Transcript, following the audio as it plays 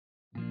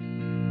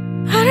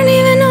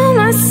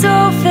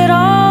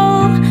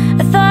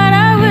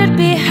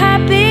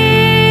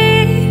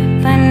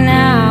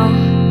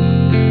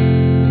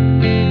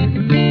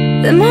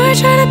I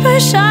try to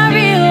push, I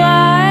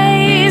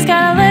realize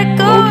gotta let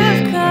go Okay,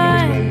 of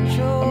I know it's been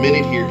control. a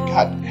minute here.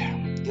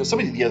 God,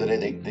 somebody the other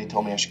day they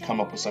told me I should come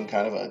up with some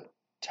kind of a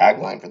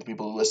tagline for the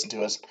people who listen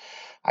to us.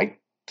 I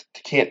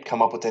can't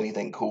come up with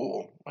anything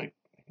cool, like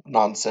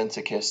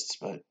nonsensicists,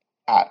 but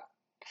I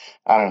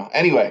I don't know.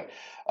 Anyway,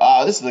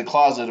 this is the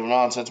Closet of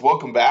Nonsense.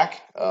 Welcome back.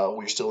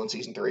 We're still in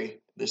season 3.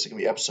 This is gonna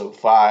be episode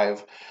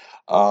 5.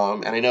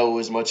 And I know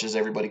as much as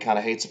everybody kind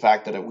of hates the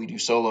fact that we do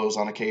solos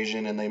on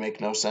occasion and they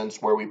make no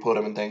sense where we put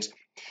them and things,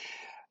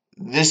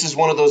 this is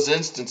one of those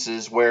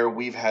instances where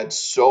we've had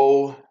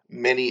so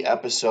many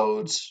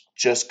episodes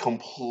just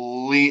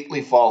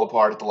completely fall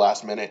apart at the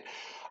last minute.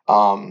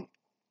 Um,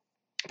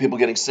 People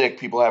getting sick,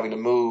 people having to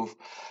move,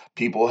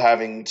 people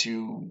having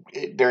to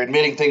they're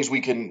admitting things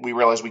we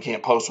realize we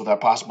can't post without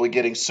possibly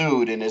getting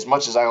sued. And as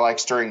much as I like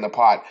stirring the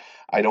pot,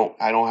 I don't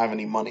have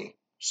any money.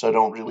 So I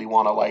don't really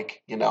want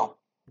to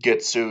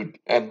get sued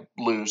and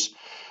lose.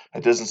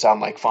 It doesn't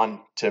sound like fun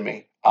to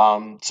me.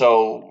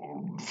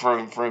 So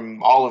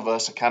from all of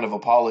us, I kind of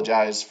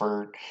apologize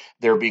for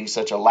there being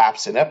such a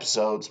lapse in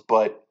episodes,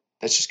 but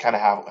that's just kind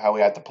of how we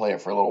had to play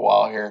it for a little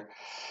while here.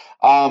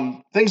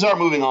 Things are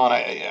moving on.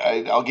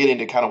 I'll get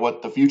into kind of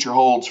what the future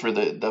holds for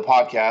the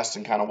podcast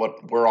and kind of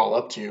what we're all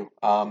up to.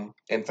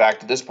 In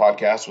fact, this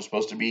podcast was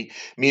supposed to be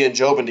me and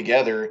Jobin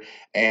together,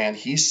 and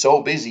he's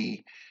so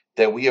busy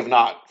that we have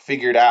not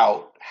figured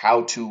out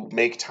how to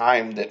make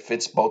time that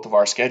fits both of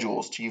our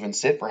schedules to even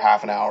sit for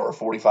half an hour or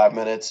 45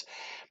 minutes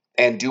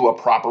and do a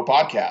proper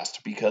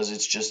podcast because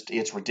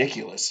it's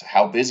ridiculous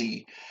how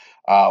busy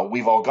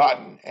we've all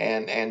gotten.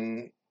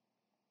 And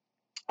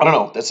I don't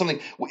know. That's something.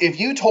 If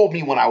you told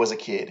me when I was a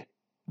kid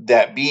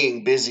that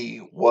being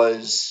busy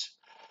was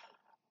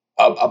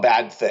a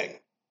bad thing,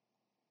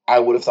 I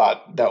would have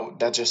thought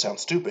that just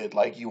sounds stupid.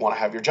 Like you want to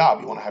have your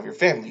job, you want to have your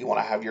family, you want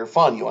to have your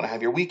fun, you want to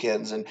have your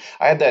weekends. And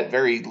I had that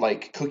very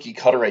like cookie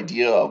cutter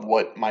idea of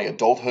what my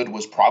adulthood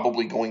was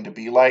probably going to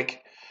be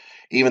like,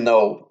 even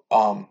though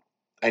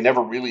I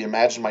never really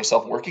imagined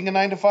myself working a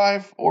 9 to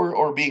 5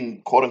 or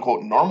being quote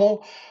unquote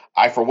normal.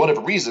 I, for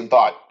whatever reason,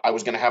 thought I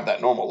was going to have that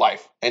normal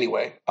life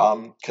anyway,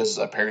 because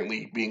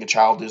apparently being a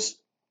child is,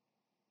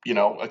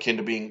 akin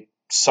to being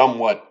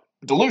somewhat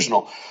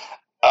delusional.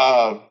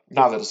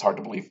 Not that it's hard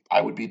to believe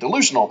I would be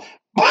delusional,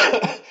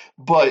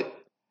 but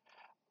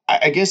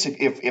I guess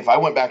if I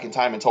went back in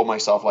time and told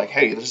myself like,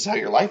 hey, this is how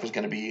your life is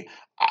going to be,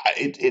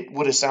 it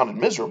would have sounded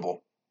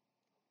miserable.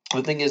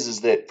 The thing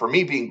is that for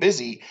me being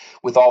busy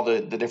with all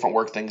the different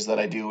work things that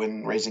I do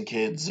and raising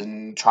kids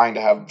and trying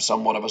to have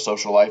somewhat of a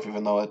social life,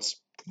 even though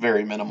it's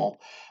very minimal,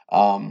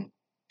 um,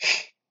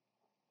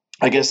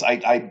 I guess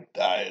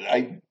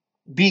I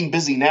being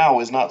busy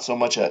now is not so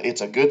much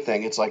it's a good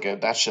thing. It's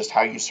like that's just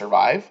how you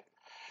survive.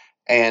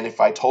 And if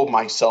I told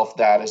myself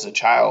that as a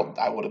child,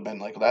 I would have been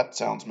like, well, that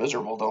sounds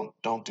miserable.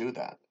 Don't do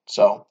that.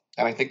 So,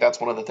 and I think that's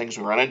one of the things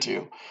we run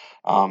into.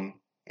 Um,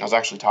 I was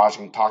actually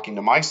talking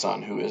to my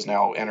son who has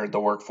now entered the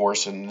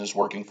workforce and is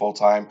working full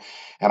time,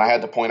 and I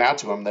had to point out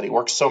to him that he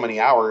works so many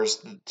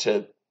hours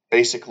to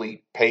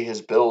basically pay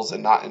his bills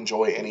and not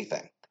enjoy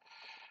anything.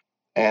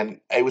 And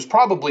it was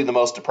probably the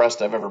most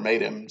depressed I've ever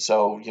made him.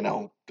 So,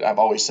 I've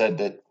always said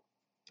that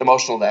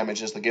emotional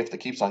damage is the gift that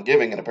keeps on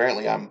giving, and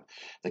apparently I'm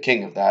the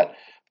king of that.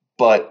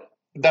 But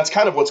that's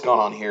kind of what's gone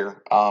on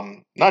here.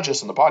 Not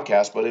just in the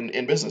podcast, but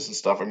in business and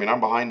stuff. I mean,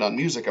 I'm behind on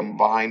music. I'm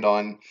behind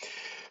on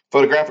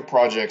photographic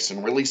projects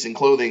and releasing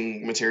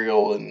clothing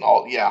material and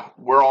all. Yeah,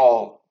 we're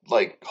all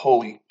like,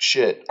 holy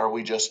shit, are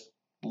we just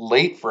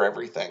late for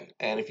everything?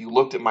 And if you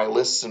looked at my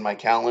lists and my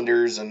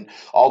calendars and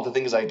all the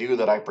things I do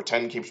that I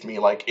pretend keeps me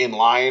like in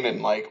line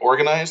and like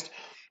organized,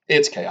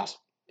 it's chaos.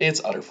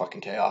 It's utter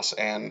fucking chaos.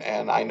 And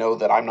I know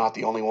that I'm not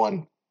the only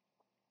one.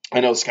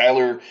 I know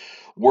Skylar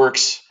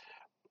works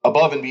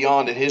above and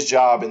beyond at his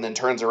job and then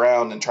turns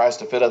around and tries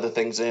to fit other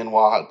things in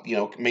while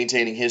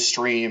maintaining his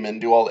stream and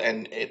do all,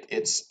 and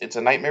it's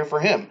a nightmare for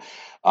him.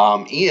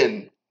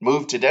 Ian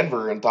moved to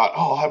Denver and thought,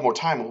 oh, I'll have more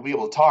time, we'll be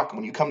able to talk, and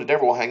when you come to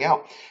Denver we'll hang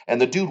out. And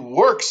the dude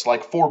works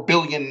like 4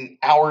 billion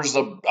hours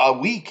a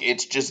week.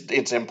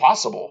 It's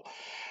impossible.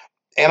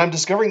 And I'm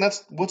discovering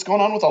that's what's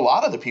going on with a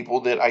lot of the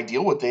people that I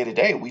deal with day to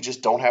day. We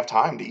just don't have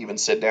time to even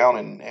sit down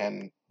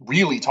and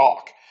really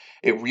talk.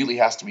 It really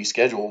has to be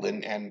scheduled,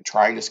 and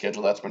trying to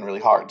schedule that's been really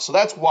hard. So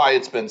that's why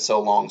it's been so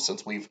long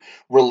since we've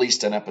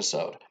released an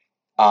episode.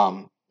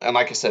 And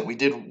like I said, we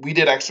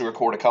did actually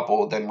record a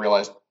couple, then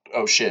realized,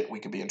 oh shit,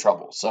 we could be in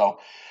trouble. So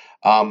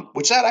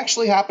which that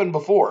actually happened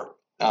before.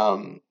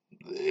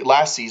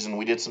 Last season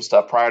we did some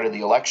stuff prior to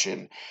the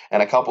election,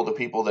 and a couple of the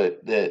people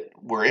that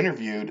were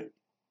interviewed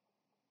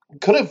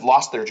could have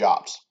lost their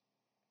jobs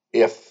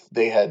if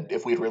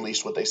we'd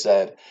released what they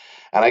said.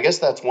 And I guess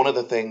that's one of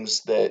the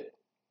things that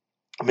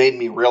made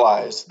me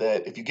realize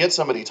that if you get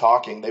somebody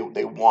talking,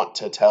 they want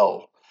to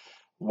tell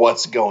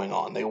what's going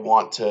on. They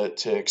want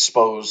to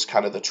expose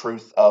kind of the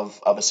truth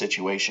of a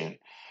situation.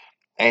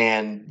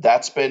 And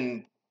that's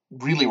been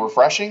really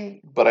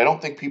refreshing, but I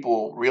don't think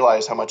people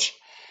realize how much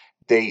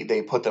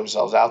they put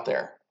themselves out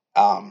there.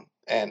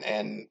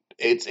 And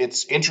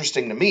it's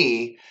interesting to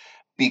me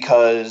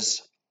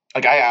because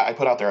like I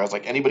put out there, I was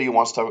like, anybody who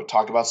wants to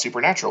talk about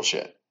supernatural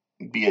shit,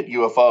 be it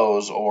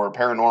UFOs or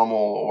paranormal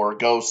or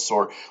ghosts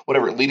or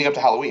whatever, leading up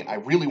to Halloween, I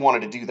really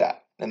wanted to do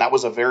that. And that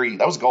was a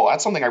goal.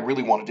 That's something I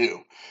really want to do.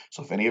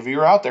 So if any of you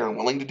are out there and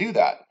willing to do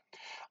that,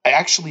 I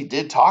actually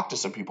did talk to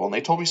some people and they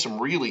told me some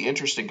really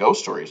interesting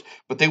ghost stories,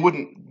 but they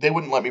wouldn't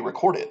let me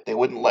record it. They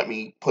wouldn't let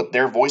me put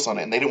their voice on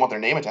it and they didn't want their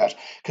name attached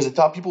because they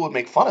thought people would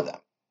make fun of them.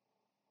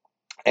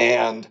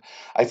 And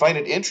I find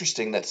it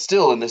interesting that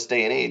still in this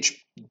day and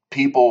age,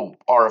 people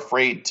are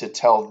afraid to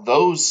tell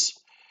those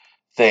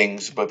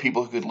things, but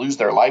people who could lose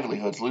their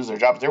livelihoods, lose their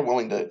jobs, they're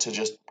willing to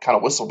just kind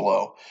of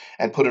whistleblow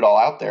and put it all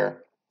out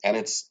there. And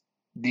it's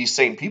these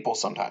same people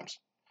sometimes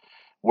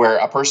where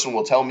a person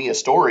will tell me a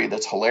story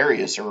that's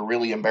hilarious or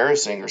really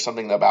embarrassing or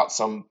something about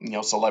some,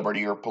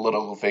 celebrity or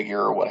political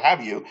figure or what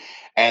have you,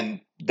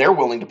 and they're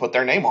willing to put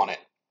their name on it.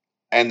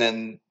 And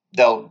then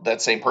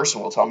that same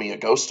person will tell me a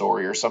ghost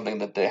story or something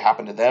that they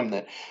happened to them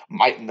that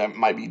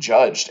might be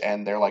judged,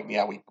 and they're like,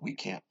 yeah, we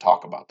can't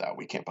talk about that.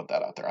 We can't put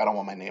that out there. I don't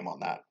want my name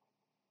on that.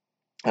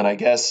 And I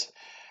guess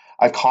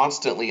I've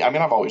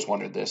always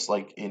wondered this,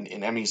 like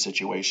in any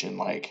situation,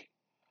 like,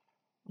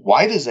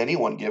 why does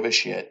anyone give a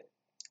shit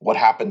what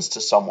happens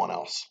to someone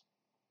else?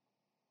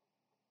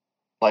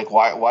 Like,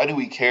 why do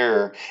we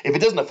care if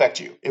it doesn't affect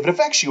you? If it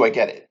affects you, I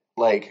get it.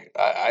 Like,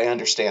 I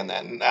understand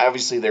that, and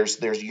obviously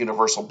there's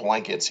universal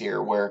blankets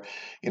here where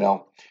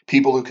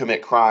people who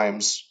commit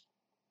crimes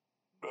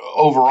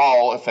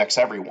overall affects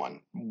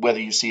everyone, whether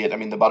you see it. I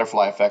mean, the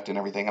butterfly effect and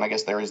everything, and I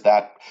guess there is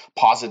that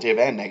positive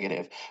and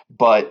negative.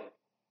 But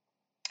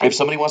if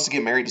somebody wants to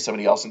get married to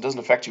somebody else and it doesn't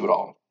affect you at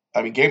all,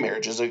 I mean, gay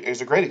marriage is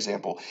a great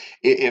example.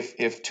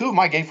 If two of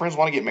my gay friends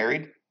want to get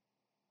married,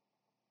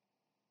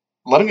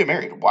 let them get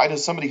married. Why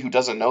does somebody who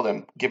doesn't know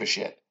them give a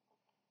shit?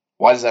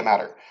 Why does that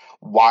matter?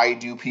 Why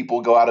do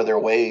people go out of their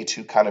way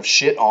to kind of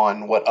shit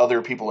on what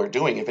other people are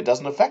doing if it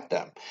doesn't affect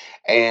them?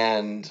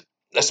 And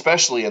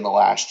especially in the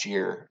last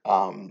year,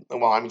 well,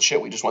 I mean,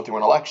 shit, we just went through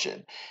an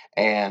election.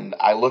 And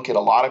I look at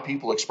a lot of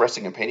people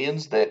expressing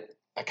opinions that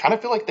I kind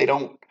of feel like they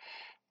don't,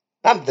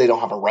 not that they don't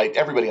have a right,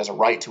 everybody has a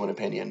right to an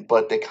opinion,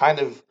 but they kind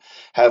of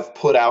have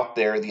put out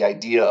there the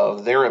idea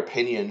of their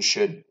opinion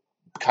should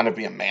kind of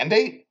be a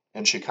mandate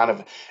and should kind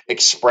of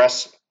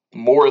express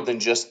more than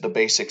just the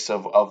basics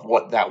of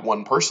what that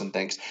one person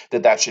thinks,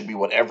 that should be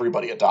what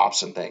everybody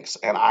adopts and thinks.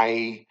 And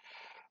I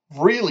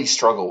really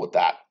struggle with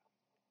that.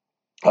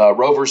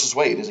 Roe versus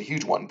Wade is a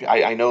huge one.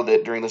 I know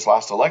that during this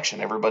last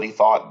election, everybody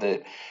thought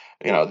that,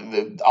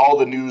 all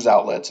the news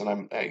outlets,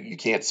 and you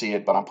can't see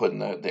it, but I'm putting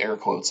the air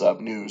quotes up,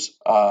 news,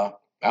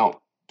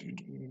 out,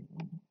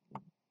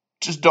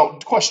 just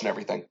don't question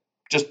everything.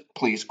 Just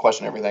please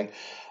question everything.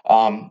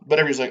 But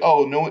everybody's like,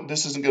 oh, no,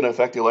 this isn't going to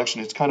affect the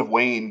election. It's kind of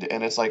waned.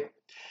 And it's like,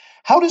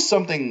 how does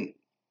something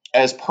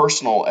as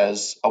personal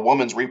as a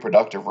woman's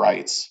reproductive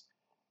rights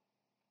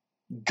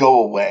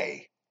go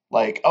away?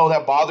 Like, oh,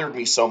 that bothered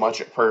me so much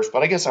at first,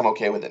 but I guess I'm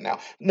okay with it now.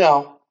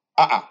 No,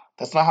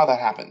 that's not how that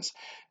happens.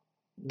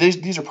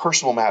 These are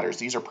personal matters.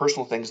 These are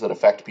personal things that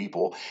affect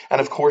people. And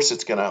of course,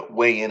 it's going to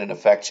weigh in and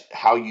affect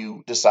how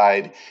you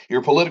decide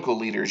your political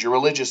leaders, your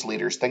religious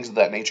leaders, things of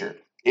that nature.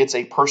 It's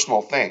a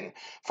personal thing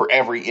for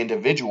every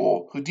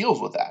individual who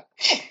deals with that.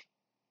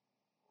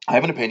 I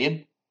have an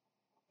opinion.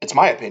 It's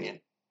my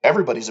opinion.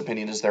 Everybody's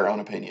opinion is their own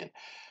opinion.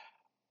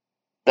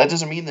 That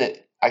doesn't mean that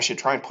I should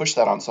try and push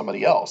that on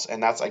somebody else.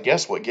 And that's, I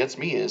guess, what gets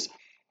me is,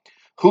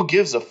 who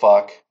gives a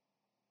fuck?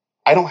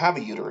 I don't have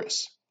a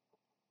uterus.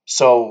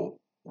 So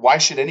why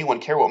should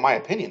anyone care what my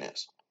opinion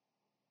is?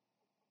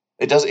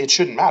 It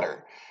shouldn't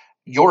matter.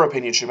 Your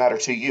opinion should matter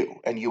to you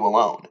and you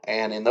alone.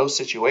 And in those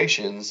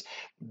situations,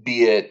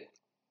 be it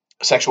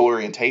sexual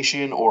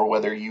orientation or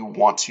whether you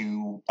want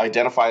to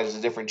identify as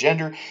a different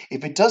gender,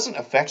 if it doesn't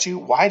affect you,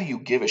 why do you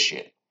give a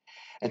shit?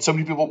 And so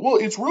many people, well,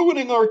 it's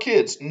ruining our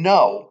kids.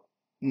 No,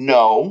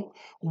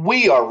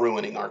 we are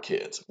ruining our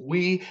kids.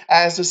 We,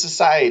 as a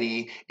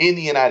society in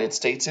the United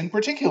States in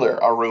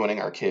particular, are ruining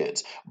our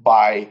kids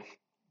by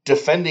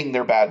defending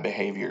their bad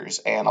behaviors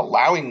and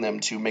allowing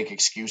them to make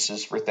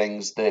excuses for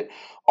things that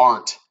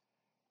aren't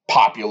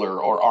popular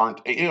or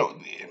aren't,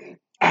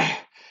 I,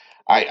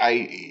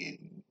 I,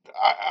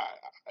 I,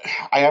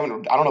 I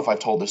haven't, I don't know if I've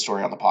told this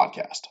story on the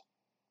podcast.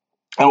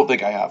 I don't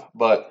think I have,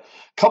 but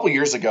a couple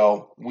years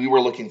ago, we were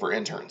looking for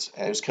interns.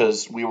 And it was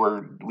because we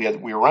were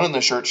running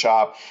the shirt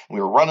shop, and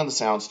we were running the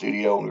sound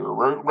studio, and we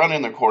were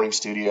running the recording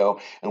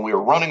studio, and we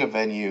were running a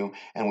venue,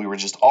 and we were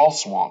just all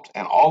swamped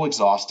and all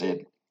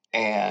exhausted,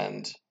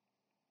 and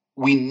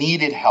we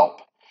needed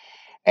help.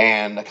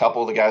 And a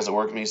couple of the guys that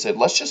worked with me said,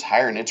 let's just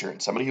hire an intern,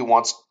 somebody who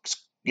wants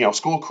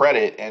school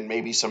credit and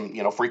maybe some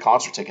free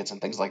concert tickets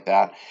and things like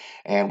that.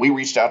 And we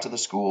reached out to the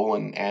school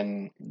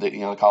and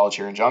the college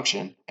here in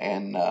Junction,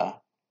 and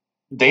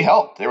they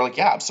helped. They were like,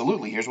 yeah,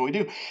 absolutely. Here's what we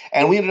do.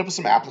 And we ended up with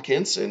some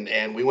applicants,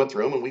 and we went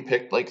through them and we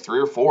picked like 3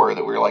 or 4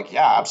 that we were like,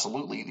 yeah,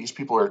 absolutely. These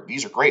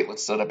are great.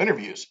 Let's set up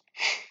interviews.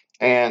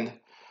 And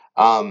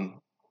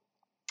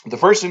the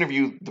first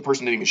interview, the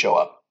person didn't even show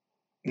up.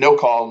 No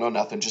call, no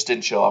nothing, just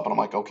didn't show up. And I'm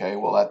like, okay,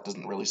 well, that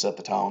doesn't really set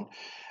the tone.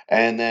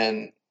 And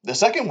then the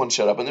second one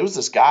showed up, and there was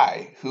this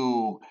guy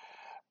who,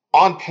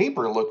 on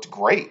paper, looked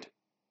great.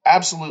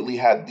 Absolutely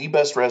had the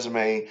best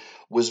resume,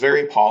 was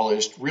very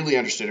polished, really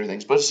understood her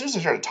things. But as soon as I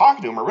started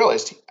talking to him, I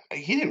realized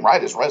he didn't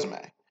write his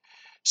resume.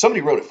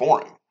 Somebody wrote it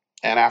for him.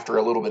 And after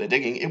a little bit of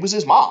digging, it was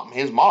his mom.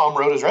 His mom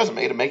wrote his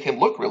resume to make him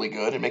look really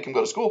good and make him go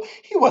to school.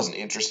 He wasn't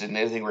interested in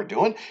anything we're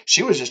doing.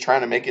 She was just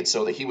trying to make it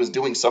so that he was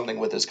doing something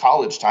with his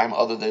college time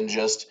other than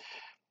just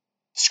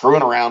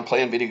screwing around,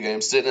 playing video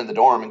games, sitting in the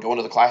dorm, and going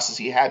to the classes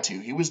he had to.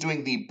 He was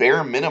doing the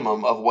bare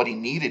minimum of what he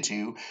needed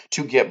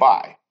to get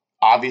by.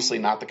 Obviously,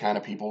 not the kind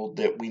of people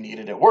that we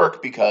needed at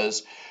work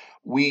because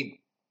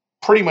we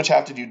pretty much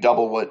have to do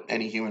double what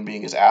any human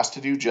being is asked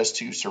to do just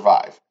to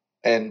survive.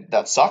 And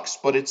that sucks,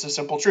 but it's a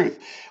simple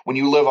truth. When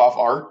you live off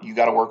art, you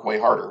got to work way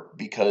harder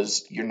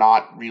because you're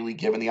not really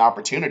given the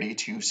opportunity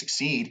to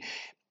succeed.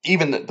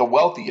 Even the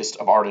wealthiest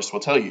of artists will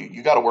tell you,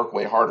 you got to work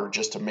way harder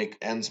just to make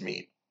ends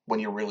meet when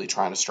you're really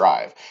trying to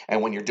strive.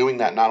 And when you're doing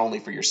that not only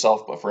for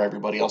yourself but for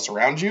everybody else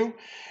around you,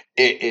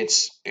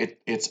 it's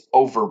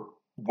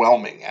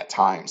overwhelming at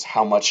times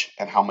how much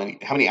and how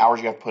many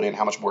hours you have to put in,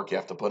 how much work you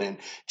have to put in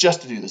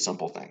just to do the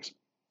simple things.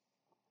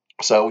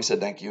 So we said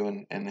thank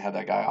you and had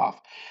that guy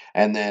off.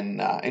 And then,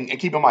 and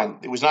keep in mind,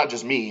 it was not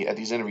just me at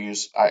these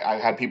interviews. I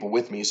had people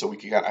with me, so we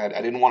could.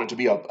 I didn't want it to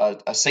be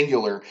a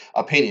singular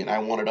opinion. I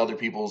wanted other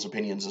people's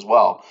opinions as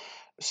well.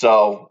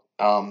 So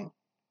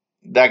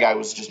that guy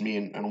was just me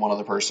and one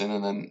other person.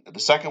 And then the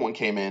second one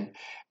came in,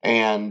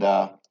 and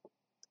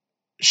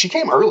she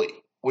came early,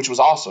 which was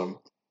awesome.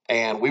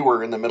 And we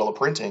were in the middle of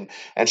printing,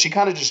 and she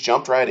kind of just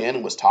jumped right in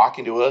and was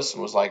talking to us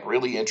and was like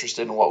really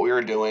interested in what we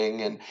were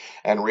doing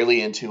and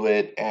really into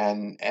it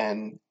and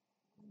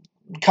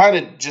kind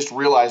of just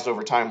realized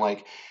over time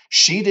like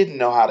she didn't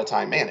know how to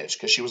time manage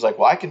because she was like,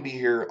 well, I can be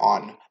here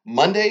on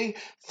Monday,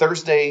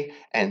 Thursday,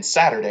 and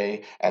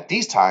Saturday at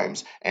these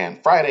times,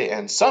 and Friday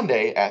and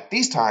Sunday at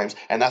these times,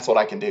 and that's what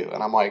I can do.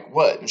 And I'm like,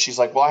 what? And she's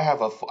like, well, I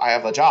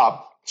have a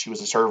job. She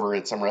was a server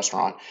at some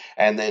restaurant,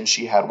 and then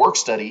she had work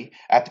study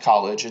at the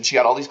college, and she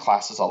had all these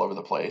classes all over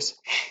the place.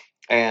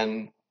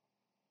 And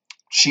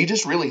she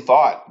just really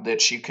thought that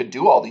she could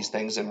do all these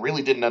things and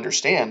really didn't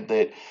understand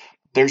that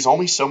there's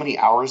only so many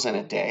hours in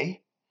a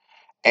day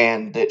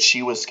and that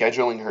she was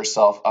scheduling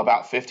herself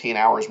about 15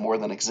 hours more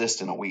than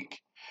exist in a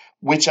week,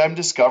 which I'm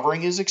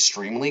discovering is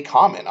extremely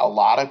common. A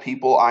lot of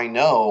people I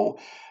know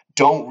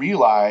don't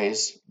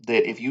realize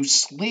that if you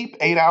sleep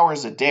 8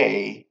 hours a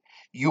day,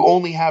 you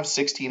only have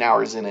 16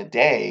 hours in a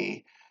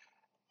day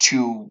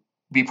to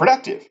be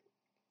productive.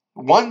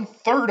 One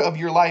third of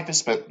your life is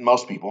spent,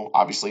 most people,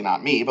 obviously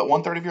not me, but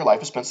one third of your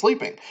life is spent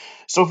sleeping.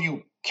 So if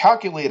you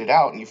calculate it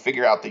out and you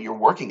figure out that you're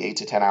working 8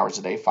 to 10 hours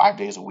a day, 5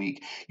 days a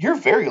week, you're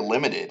very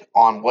limited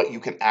on what you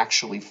can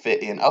actually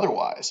fit in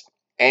otherwise.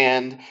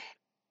 And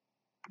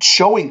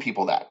showing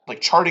people that,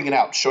 like charting it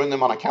out, showing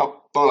them on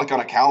a like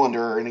on a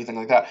calendar or anything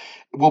like that,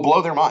 will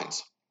blow their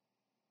minds.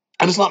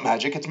 And it's not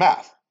magic, it's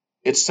math.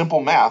 It's simple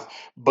math,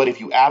 but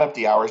if you add up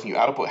the hours and you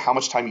add up how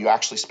much time you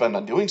actually spend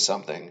on doing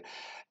something,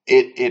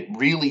 it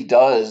really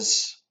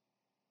does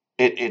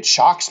it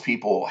shocks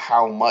people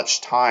how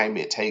much time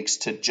it takes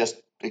to just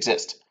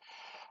exist.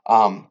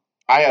 Um,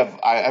 I have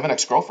an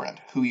ex girlfriend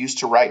who used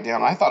to write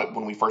down. I thought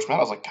when we first met, I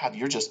was like, God,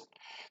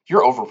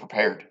 you're over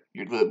prepared.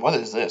 What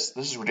is this?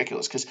 This is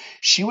ridiculous. Because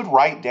she would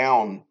write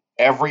down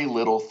every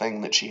little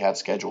thing that she had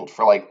scheduled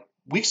for like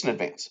weeks in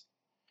advance.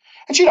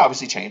 And she'd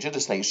obviously change it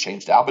as things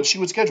changed out, but she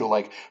would schedule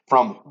like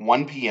from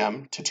 1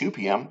 p.m. to 2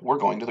 p.m. we're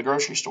going to the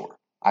grocery store.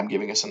 I'm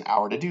giving us an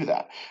hour to do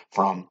that.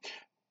 From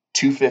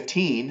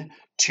 2:15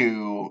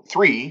 to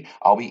 3,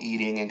 I'll be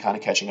eating and kind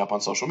of catching up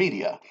on social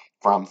media.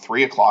 From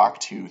 3 o'clock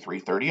to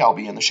 3:30, I'll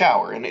be in the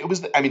shower. And it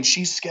was, I mean,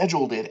 she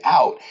scheduled it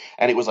out.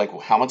 And it was like,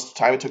 well, how much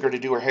time it took her to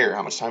do her hair,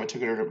 how much time it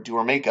took her to do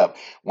her makeup,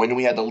 when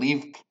we had to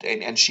leave.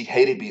 And she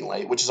hated being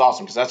late, which is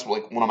awesome because that's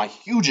like one of my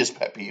hugest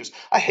pet peeves.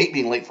 I hate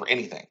being late for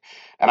anything.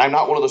 And I'm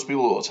not one of those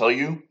people who will tell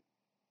you,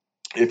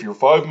 if you're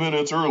 5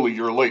 minutes early,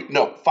 you're late.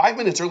 No, 5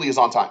 minutes early is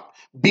on time.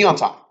 Be on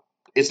time.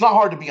 It's not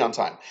hard to be on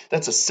time.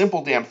 That's a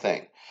simple damn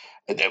thing.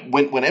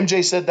 When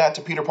MJ said that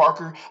to Peter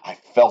Parker, I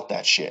felt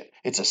that shit.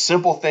 It's a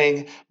simple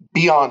thing.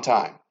 Be on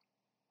time.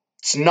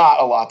 It's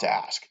not a lot to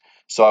ask.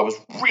 So I was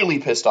really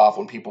pissed off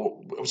when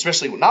people,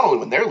 especially not only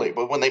when they're late,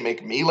 but when they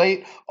make me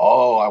late.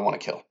 Oh, I want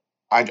to kill.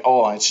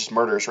 It's just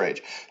murderous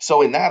rage.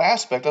 So in that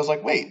aspect, I was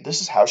like, wait,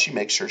 this is how she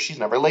makes sure she's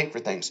never late for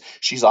things.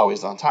 She's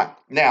always on time.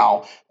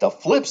 Now, the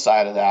flip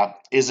side of that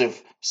is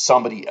if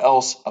somebody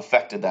else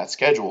affected that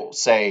schedule.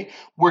 Say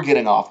we're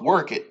getting off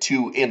work at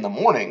 2 in the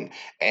morning,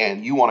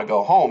 and you want to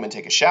go home and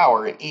take a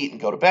shower and eat and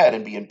go to bed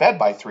and be in bed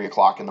by 3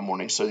 o'clock in the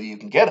morning so that you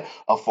can get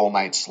a full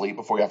night's sleep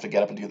before you have to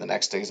get up and do the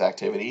next day's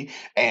activity.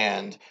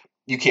 And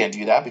you can't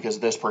do that because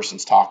this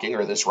person's talking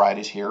or this ride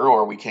is here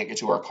or we can't get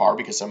to our car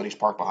because somebody's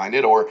parked behind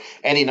it or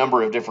any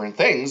number of different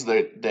things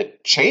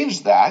that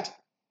change that.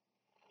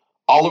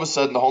 All of a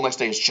sudden the whole next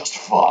day is just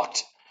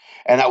fucked.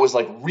 And that was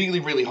like really,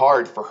 really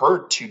hard for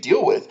her to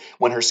deal with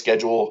when her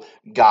schedule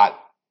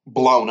got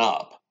blown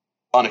up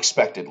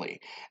unexpectedly.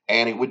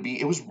 And it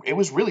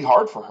was really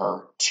hard for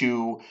her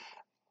to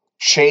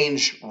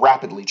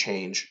rapidly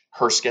change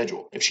her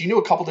schedule. If she knew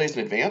a couple days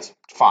in advance,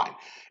 fine.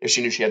 If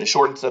she knew she had to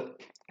shorten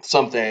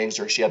some things,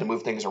 or she had to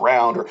move things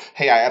around, or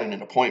hey, I had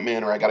an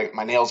appointment, or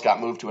my nails got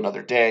moved to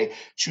another day,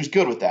 she was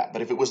good with that.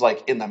 But if it was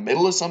like in the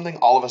middle of something,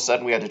 all of a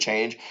sudden we had to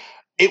change,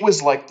 it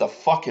was like the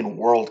fucking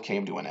world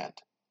came to an end.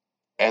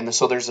 And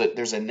so there's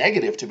a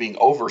negative to being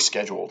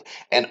overscheduled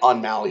and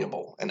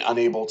unmalleable and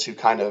unable to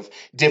kind of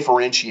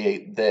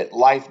differentiate that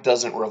life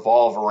doesn't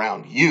revolve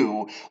around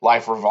you,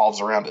 life revolves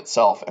around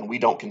itself, and we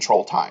don't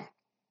control time.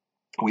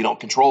 We don't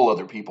control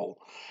other people.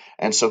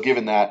 And so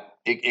given that,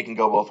 it can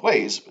go both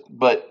ways.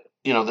 But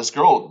this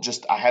girl,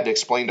 just I had to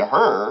explain to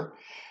her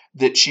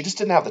that she just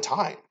didn't have the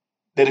time.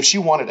 That if she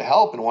wanted to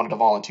help and wanted to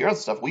volunteer and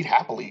stuff, we'd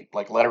happily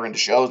like let her into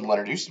shows and let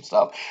her do some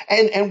stuff.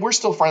 And we're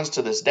still friends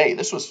to this day.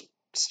 This was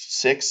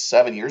 6,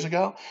 7 years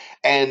ago,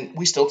 and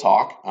we still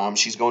talk.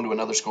 She's going to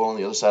another school on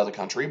the other side of the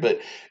country, but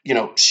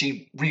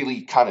she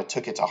really kind of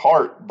took it to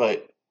heart.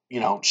 But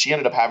she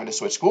ended up having to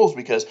switch schools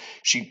because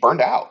she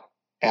burned out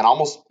and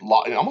almost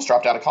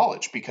dropped out of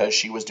college because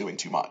she was doing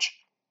too much.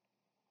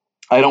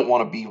 I don't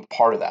want to be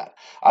part of that.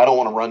 I don't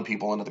want to run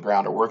people into the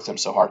ground or work them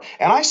so hard.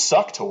 And I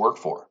suck to work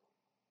for.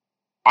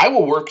 I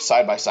will work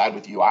side by side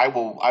with you. I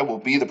will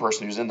be the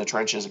person who's in the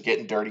trenches and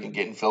getting dirty and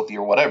getting filthy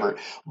or whatever.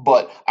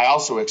 But I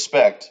also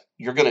expect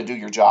you're going to do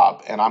your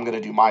job and I'm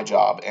going to do my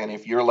job. And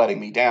if you're letting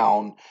me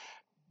down,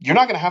 you're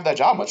not going to have that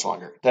job much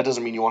longer. That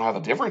doesn't mean you won't have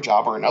a different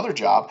job or another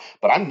job,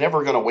 but I'm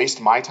never going to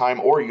waste my time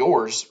or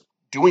yours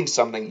doing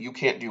something you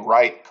can't do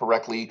right,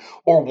 correctly,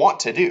 or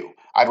want to do.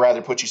 I'd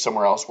rather put you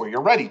somewhere else where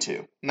you're ready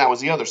to. And that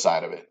was the other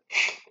side of it.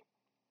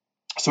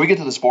 So we get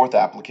to this fourth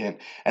applicant,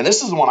 and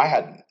this is the one I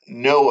had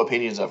no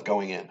opinions of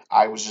going in.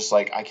 I was just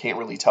like, I can't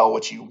really tell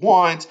what you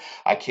want.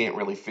 I can't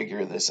really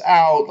figure this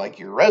out. Like,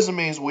 your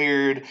resume is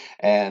weird,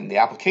 and the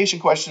application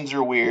questions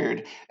are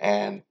weird.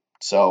 And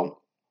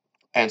so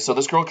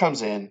this girl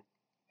comes in,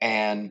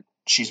 and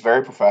she's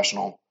very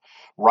professional.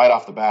 Right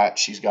off the bat,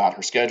 she's got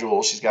her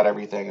schedule, she's got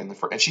everything,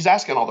 and she's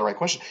asking all the right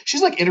questions.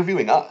 She's like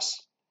interviewing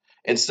us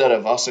instead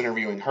of us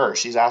interviewing her.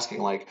 She's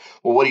asking like,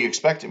 "Well, what do you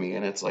expect of me?"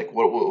 And it's like,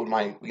 "What would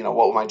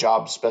my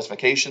job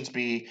specifications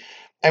be?"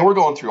 And we're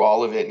going through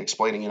all of it and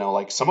explaining,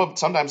 like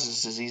sometimes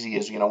it's as easy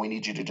as, we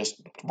need you to just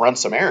run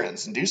some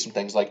errands and do some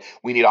things like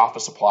we need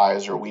office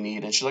supplies or we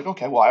need, and she's like,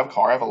 okay, well, I have a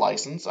car, I have a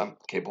license, I'm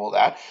capable of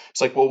that.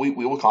 It's like, well, we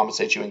will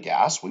compensate you in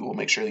gas. We will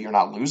make sure that you're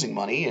not losing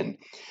money. And,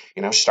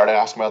 she started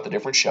asking about the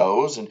different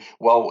shows and,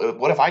 well,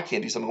 what if I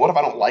can't do something? What if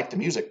I don't like the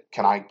music?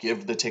 Can I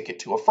give the ticket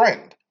to a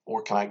friend?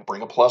 Or can I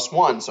bring a plus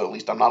one so at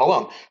least I'm not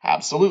alone?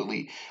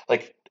 Absolutely.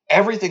 Like,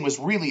 everything was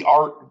really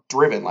art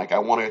driven. Like, I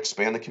want to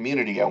expand the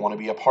community. I want to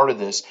be a part of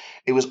this.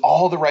 It was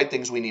all the right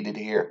things we needed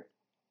to hear.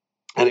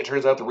 And it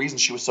turns out the reason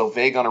she was so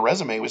vague on her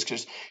resume was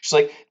because she's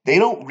like, they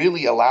don't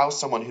really allow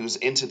someone who's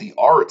into the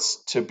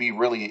arts to be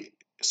really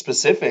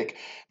specific.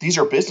 These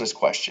are business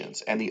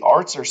questions, and the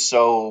arts are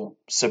so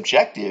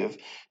subjective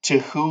to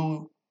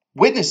who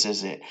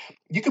witnesses it.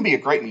 You can be a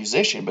great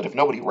musician, but if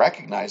nobody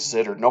recognizes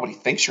it or nobody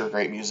thinks you're a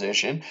great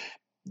musician,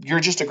 you're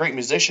just a great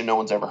musician no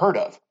one's ever heard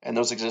of, and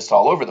those exist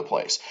all over the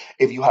place.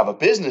 If you have a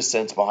business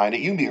sense behind it,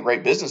 you can be a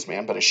great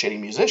businessman but a shitty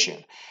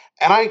musician.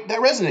 And that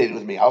resonated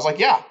with me. I was like,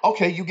 yeah,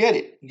 okay, you get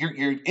it.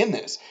 You're in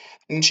this.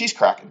 And she's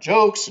cracking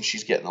jokes and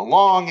she's getting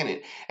along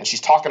and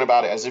she's talking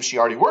about it as if she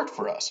already worked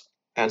for us.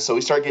 And so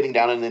we start getting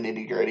down in the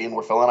nitty gritty and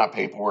we're filling out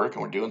paperwork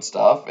and we're doing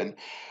stuff,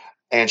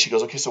 and she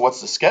goes, okay, so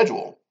what's the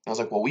schedule? I was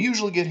like, well, we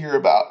usually get here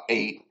about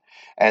 8,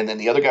 and then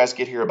the other guys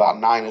get here about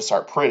 9 and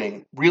start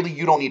printing. Really,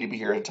 you don't need to be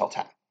here until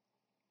 10.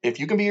 If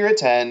you can be here at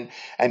 10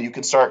 and you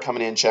can start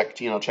coming in,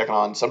 checking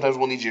on, sometimes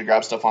we'll need you to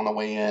grab stuff on the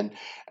way in.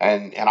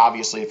 And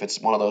obviously if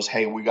it's one of those,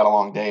 hey, we got a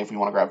long day, if we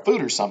want to grab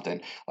food or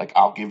something, like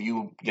I'll give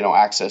you,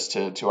 access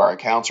to our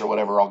accounts or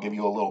whatever. I'll give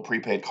you a little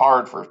prepaid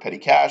card for petty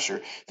cash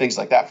or things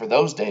like that for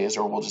those days,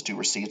 or we'll just do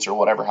receipts or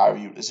whatever,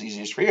 however is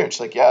easiest for you. And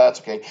she's like, yeah,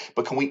 that's okay.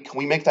 But can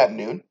we make that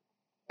noon?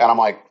 And I'm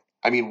like,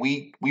 I mean,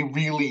 we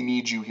really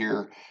need you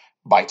here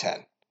by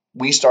 10.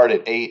 We start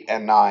at 8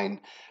 and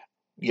 9.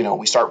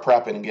 We start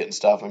prepping and getting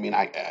stuff. I mean,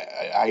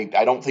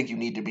 I don't think you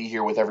need to be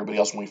here with everybody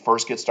else when we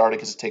first get started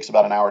because it takes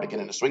about an hour to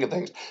get into swing of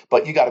things,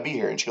 but you got to be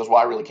here. And she goes, well,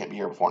 I really can't be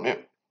here before noon.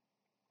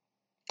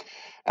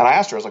 And I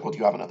asked her, I was like, well, do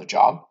you have another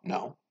job?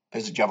 No. Do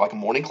you have like a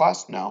morning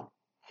class? No.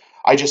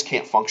 I just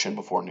can't function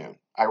before noon.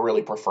 I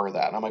really prefer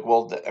that. And I'm like,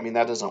 well,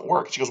 that doesn't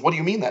work. She goes, what do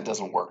you mean that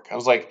doesn't work? I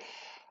was like,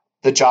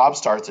 the job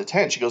starts at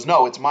 10. She goes,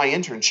 no, it's my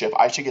internship.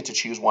 I should get to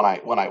choose when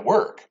I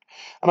work.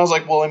 And I was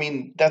like, well,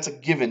 that's a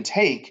give and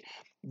take.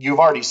 You've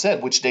already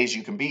said which days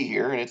you can be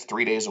here, and it's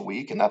 3 days a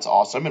week, and that's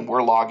awesome. And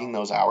we're logging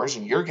those hours,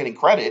 and you're getting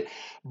credit.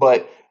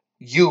 But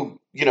you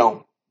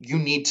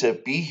need to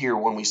be here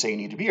when we say you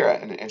need to be here.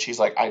 And she's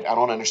like, I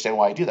don't understand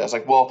why I do that. I was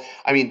like, well,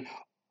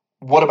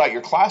 what about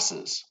your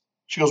classes?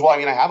 She goes, well, I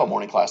have a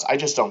morning class. I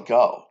just don't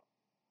go.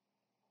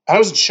 And I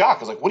was in shock. I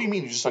was like, what do you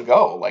mean you just don't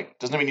go? Like,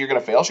 doesn't it mean you're going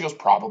to fail? She goes,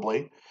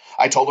 probably.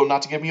 I told them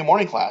not to give me a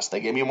morning class. They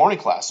gave me a morning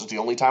class. It was the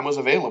only time it was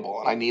available,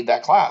 and I need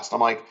that class. And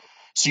I'm like,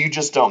 so you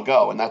just don't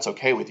go, and that's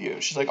okay with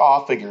you? She's like, oh,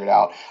 I'll figure it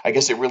out. I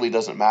guess it really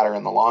doesn't matter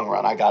in the long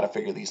run. I got to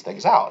figure these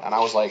things out. And I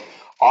was like,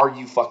 are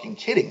you fucking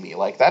kidding me?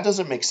 Like, that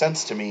doesn't make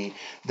sense to me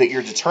that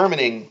you're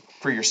determining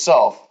for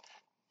yourself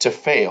to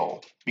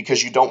fail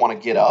because you don't want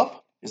to get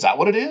up. Is that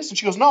what it is? And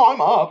she goes, no,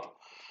 I'm up.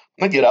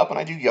 And I get up and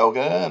I do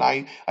yoga and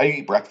I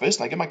eat breakfast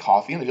and I get my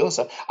coffee and I do all this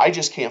stuff. I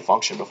just can't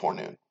function before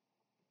noon.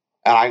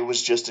 And I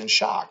was just in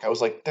shock. I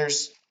was like,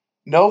 there's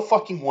no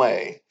fucking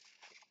way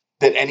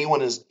that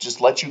anyone has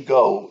just let you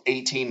go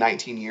 18,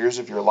 19 years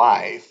of your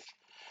life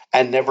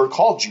and never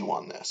called you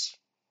on this.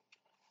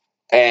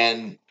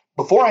 And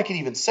before I could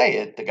even say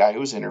it, the guy who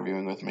was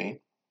interviewing with me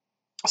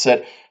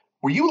said,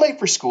 were you late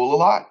for school a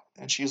lot?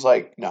 And she's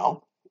like,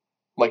 no.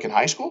 Like in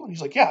high school? And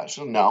he's like, yeah. She's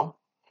like, no.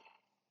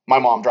 My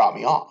mom dropped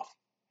me off.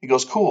 He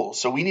goes, cool.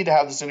 So we need to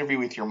have this interview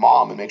with your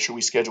mom and make sure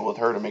we schedule with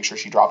her to make sure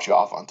she drops you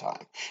off on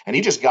time. And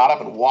he just got up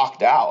and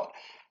walked out.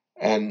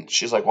 And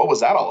she's like, what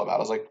was that all about? I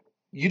was like,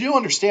 you do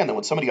understand that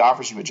when somebody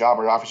offers you a job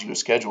or offers you a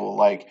schedule,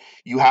 like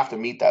you have to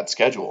meet that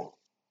schedule.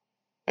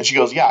 And she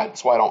goes, yeah,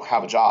 that's why I don't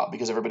have a job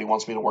because everybody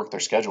wants me to work their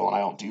schedule and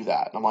I don't do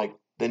that. And I'm like,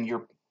 then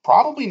you're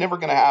probably never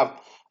going to have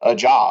a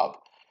job.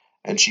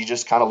 And she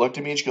just kind of looked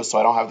at me and she goes, so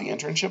I don't have the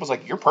internship? I was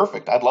like, you're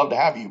perfect. I'd love to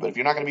have you. But if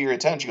you're not going to be here at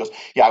 10, she goes,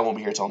 yeah, I won't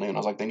be here till noon. I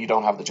was like, then you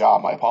don't have the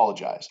job. I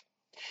apologize.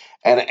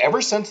 And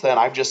ever since then,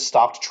 I've just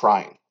stopped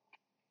trying.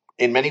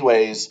 In many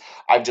ways,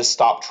 I've just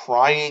stopped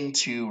trying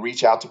to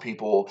reach out to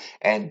people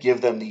and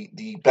give them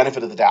the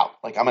benefit of the doubt.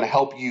 Like, I'm going to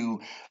help you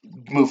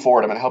move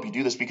forward. I'm going to help you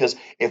do this because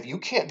if you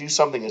can't do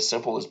something as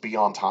simple as be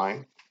on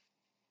time,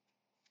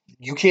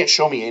 you can't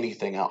show me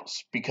anything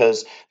else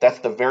because that's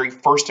the very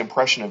first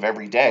impression of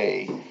every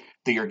day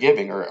that you're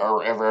giving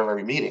or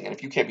every meeting. And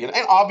if you can't be, and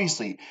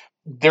obviously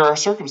there are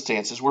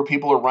circumstances where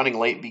people are running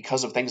late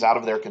because of things out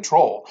of their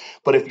control.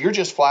 But if you're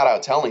just flat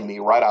out telling me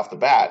right off the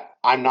bat,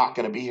 I'm not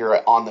going to be here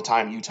on the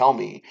time you tell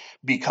me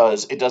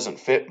because it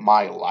doesn't fit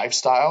my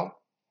lifestyle,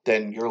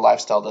 then your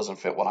lifestyle doesn't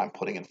fit what I'm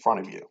putting in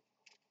front of you.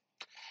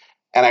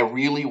 And I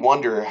really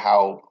wonder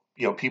how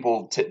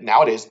people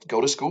nowadays go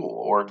to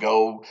school or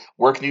go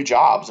work new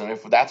jobs, and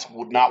if that's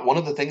not one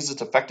of the things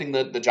that's affecting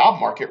the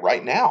job market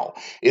right now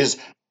is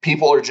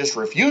people are just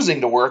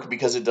refusing to work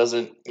because it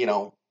doesn't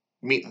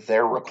meet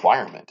their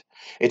requirement.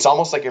 It's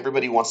almost like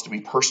everybody wants to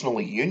be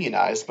personally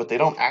unionized, but they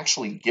don't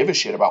actually give a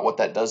shit about what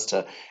that does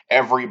to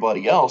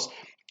everybody else.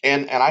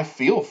 And I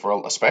feel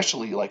for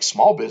especially like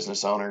small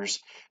business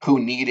owners who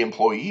need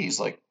employees.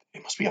 Like,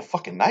 it must be a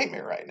fucking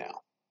nightmare right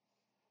now.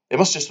 It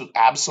must just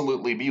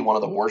absolutely be one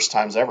of the worst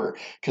times ever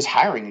because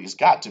hiring has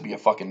got to be a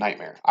fucking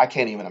nightmare. I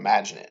can't even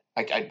imagine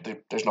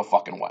it. There's no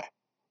fucking way.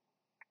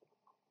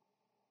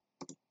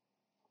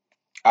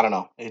 I don't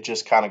know. It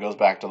just kind of goes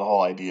back to the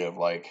whole idea of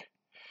like,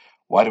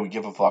 why do we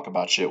give a fuck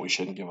about shit we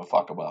shouldn't give a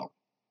fuck about?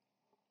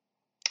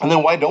 And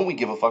then why don't we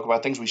give a fuck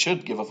about things we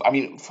should give a I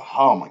mean,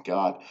 oh my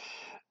God.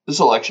 This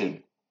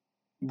election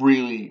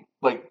really,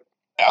 like,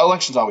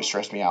 elections always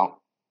stress me out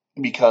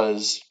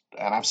because,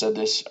 and I've said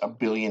this a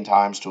billion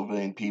times to a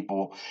billion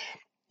people,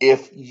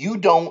 if you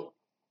don't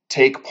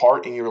take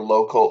part in your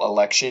local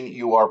election,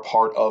 you are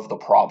part of the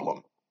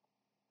problem.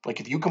 Like,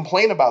 if you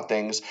complain about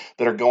things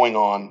that are going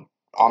on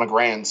a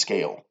grand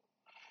scale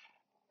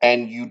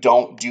and you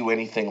don't do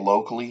anything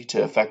locally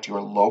to affect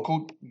your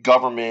local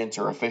government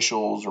or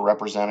officials or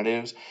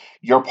representatives,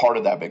 you're part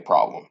of that big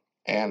problem.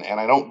 And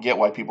I don't get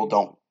why people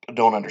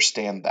don't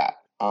understand that.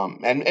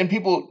 And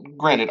people,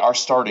 granted, are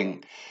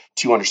starting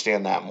to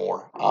understand that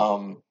more.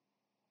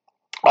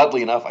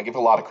 Oddly enough, I give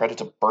a lot of credit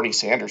to Bernie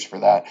Sanders for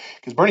that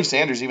because Bernie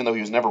Sanders, even though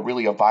he was never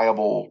really a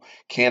viable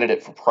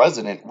candidate for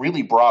president,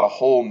 really brought a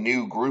whole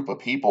new group of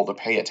people to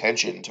pay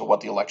attention to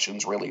what the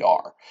elections really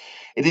are.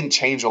 It didn't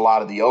change a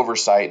lot of the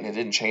oversight and it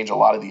didn't change a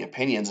lot of the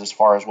opinions as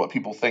far as what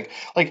people think.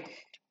 Like,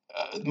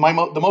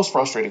 the most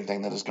frustrating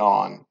thing that has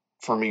gone on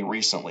for me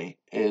recently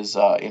is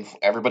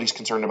everybody's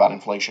concerned about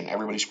inflation.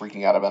 Everybody's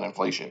freaking out about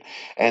inflation.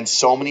 And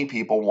so many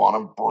people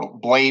want to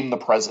blame the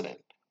president.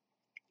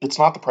 It's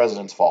not the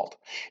president's fault.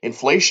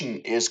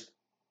 Inflation is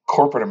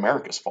corporate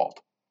America's fault.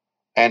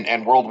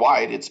 And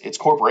worldwide it's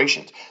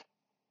corporations.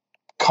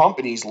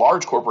 Companies,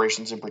 large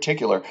corporations in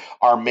particular,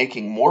 are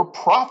making more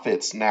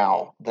profits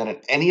now than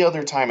at any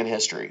other time in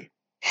history.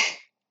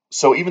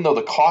 So even though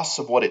the costs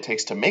of what it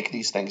takes to make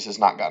these things has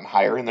not gotten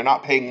higher and they're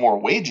not paying more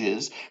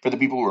wages for the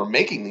people who are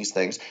making these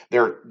things,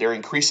 they're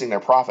increasing their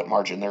profit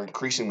margin, they're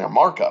increasing their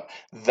markup.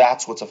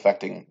 That's what's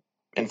affecting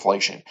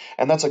inflation.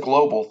 And that's a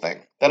global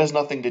thing. That has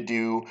nothing to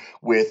do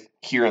with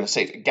here in the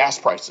States. Gas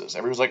prices.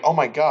 Everyone's like, oh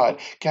my God,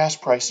 gas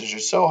prices are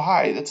so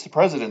high. It's the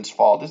president's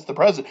fault. It's the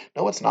president.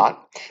 No, it's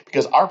not.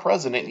 Because our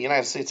president in the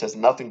United States has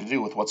nothing to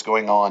do with what's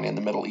going on in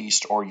the Middle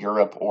East or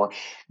Europe. Or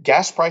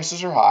gas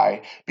prices are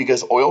high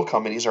because oil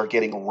companies are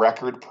getting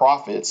record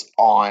profits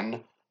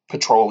on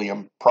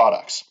petroleum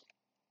products.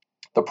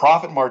 The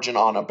profit margin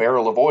on a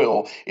barrel of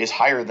oil is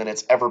higher than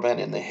it's ever been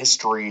in the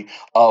history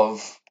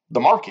of the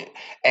market.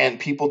 And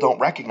people don't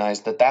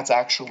recognize that that's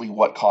actually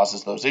what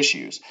causes those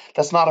issues.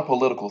 That's not a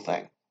political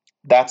thing.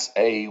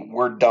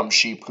 We're dumb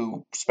sheep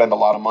who spend a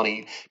lot of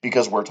money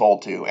because we're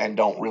told to and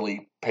don't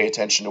really pay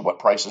attention to what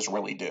prices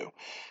really do.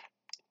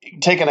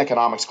 Take an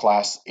economics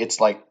class,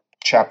 it's like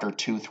chapter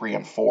 2, 3,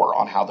 and 4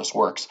 on how this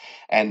works.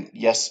 And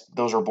yes,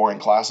 those are boring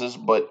classes,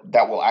 but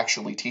that will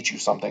actually teach you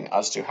something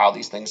as to how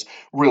these things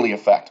really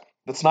affect.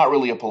 That's not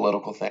really a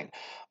political thing.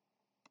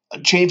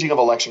 Changing of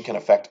election can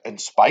affect and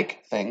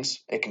spike things.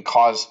 It can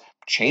cause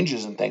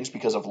changes in things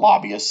because of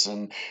lobbyists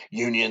and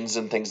unions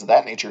and things of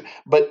that nature,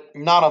 but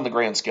not on the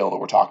grand scale that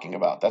we're talking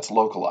about. That's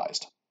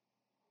localized.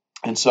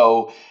 And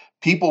so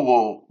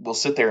people will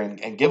sit there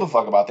and give a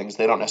fuck about things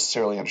they don't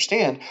necessarily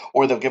understand,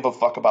 or they'll give a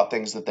fuck about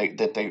things that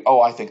they oh,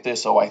 I think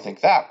this, oh, I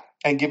think that,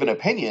 and give an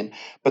opinion.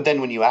 But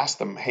then when you ask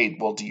them, hey,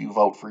 well, do you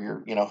vote for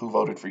your, who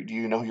voted for you? Do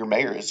you know who your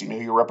mayor is? Do you know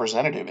who your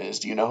representative is?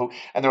 Do you know who?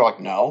 And they're like,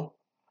 no.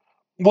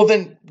 Well,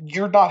 then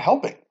you're not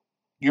helping.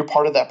 You're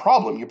part of that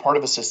problem. You're part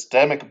of a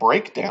systemic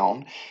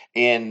breakdown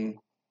in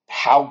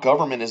how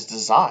government is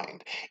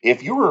designed.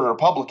 If you're a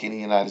Republican in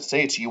the United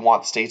States, you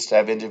want states to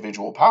have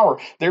individual power.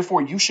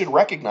 Therefore, you should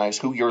recognize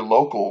who your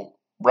local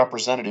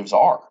representatives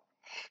are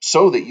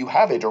so that you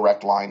have a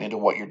direct line into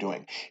what you're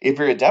doing. If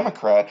you're a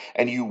Democrat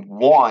and you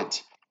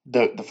want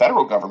the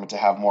federal government to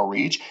have more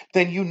reach,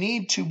 then you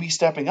need to be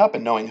stepping up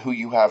and knowing who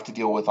you have to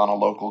deal with on a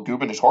local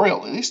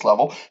gubernatorial, at least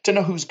level, to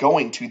know who's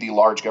going to the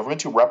large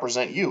government to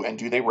represent you, and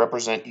do they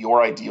represent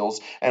your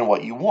ideals and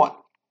what you want.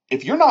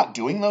 If you're not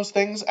doing those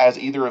things as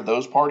either of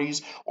those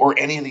parties or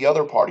any of the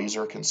other parties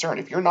are concerned,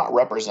 if you're not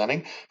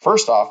representing,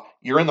 first off,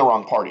 you're in the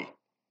wrong party.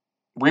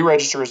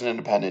 Re-register as an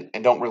independent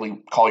and don't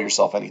really call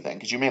yourself anything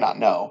because you may not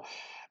know.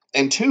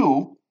 And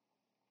two,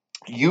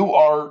 you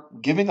are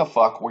giving a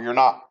fuck where you're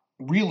not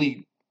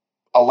really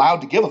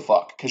allowed to give a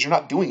fuck because you're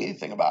not doing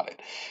anything about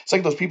it. It's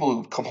like those people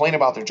who complain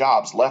about their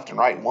jobs left and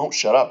right and won't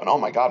shut up and, oh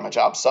my God, my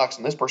job sucks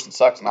and this person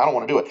sucks and I don't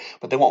want to do it,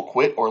 but they won't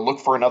quit or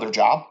look for another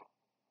job.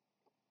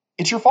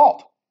 It's your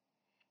fault.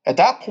 At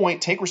that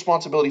point, take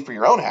responsibility for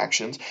your own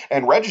actions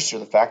and register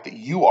the fact that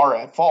you are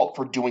at fault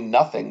for doing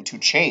nothing to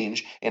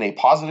change in a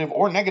positive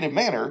or negative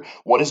manner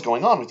what is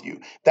going on with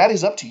you. That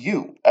is up to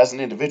you as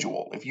an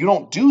individual. If you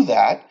don't do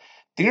that,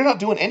 then you're not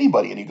doing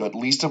anybody any good,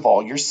 least of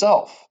all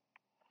yourself.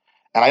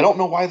 And I don't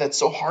know why that's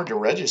so hard to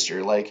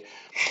register. Like,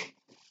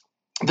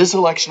 this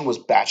election was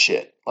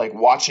batshit. Like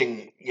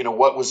watching,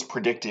 what was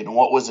predicted and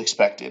what was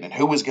expected and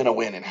who was going to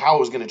win and how it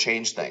was going to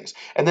change things.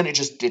 And then it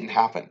just didn't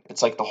happen.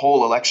 It's like the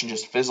whole election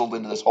just fizzled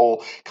into this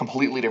whole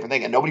completely different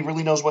thing and nobody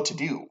really knows what to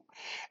do.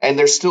 And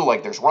there's still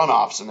there's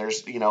runoffs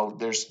and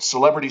there's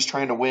celebrities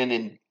trying to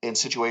win in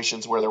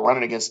situations where they're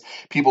running against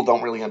people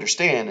don't really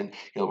understand. And,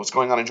 what's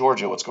going on in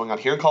Georgia, what's going on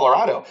here in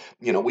Colorado.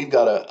 We've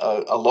got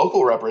a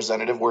local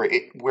representative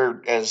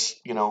where as,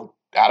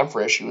 Adam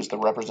Frisch, who is the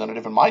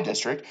representative in my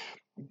district,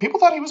 people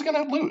thought he was going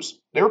to lose.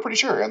 They were pretty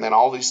sure. And then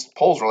all these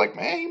polls were like,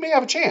 man, he may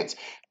have a chance.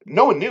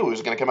 No one knew it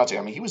was going to come out to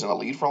him. I mean, he was in the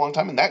lead for a long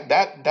time. And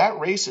that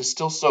race is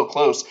still so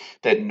close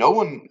that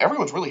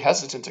everyone's really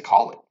hesitant to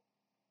call it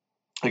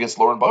against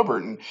Lauren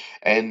Boebert.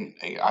 And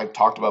I've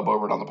talked about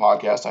Boebert on the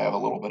podcast. I have a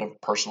little bit of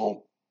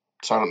personal,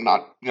 so I'm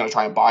not going to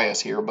try and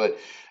bias here, but,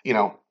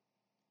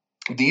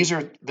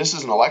 this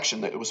is an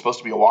election that it was supposed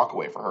to be a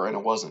walkaway for her, and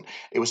it wasn't.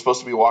 It was supposed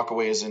to be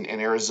walkaways in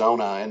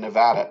Arizona and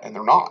Nevada, and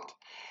they're not.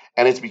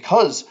 And it's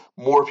because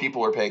more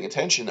people are paying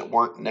attention that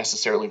weren't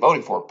necessarily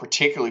voting for it,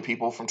 particularly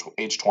people from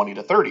age 20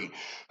 to 30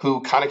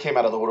 who kind of came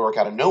out of the woodwork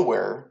out of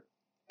nowhere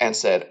and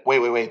said,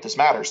 wait, this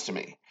matters to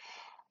me.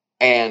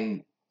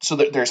 And so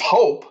there's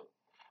hope,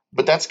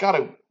 but that's got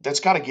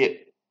to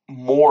get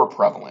more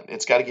prevalent.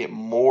 It's got to get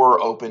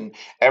more open.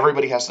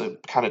 Everybody has to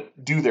kind of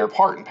do their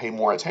part and pay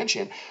more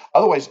attention.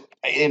 Otherwise,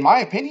 in my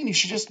opinion, you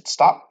should just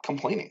stop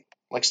complaining.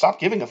 Like, stop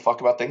giving a fuck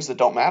about things that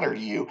don't matter to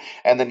you,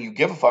 and then you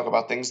give a fuck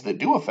about things that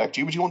do affect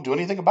you, but you won't do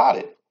anything about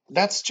it.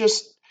 That's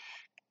just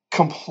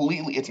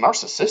it's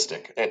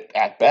narcissistic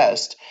at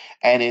best,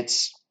 and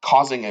it's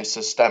causing a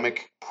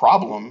systemic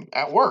problem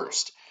at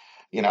worst.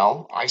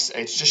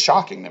 It's just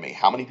shocking to me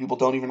how many people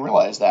don't even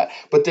realize that.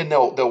 But then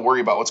they'll worry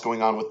about what's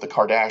going on with the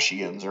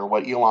Kardashians or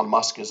what Elon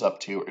Musk is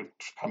up to.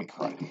 I mean,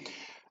 can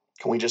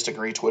we just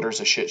agree Twitter's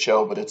a shit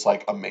show, but it's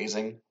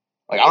amazing?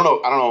 Like, I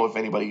don't know if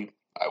anybody.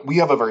 We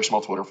have a very small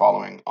Twitter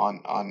following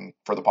on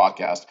for the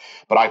podcast,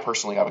 but I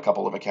personally have a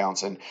couple of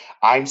accounts, and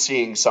I'm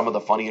seeing some of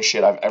the funniest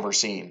shit I've ever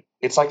seen.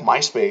 It's like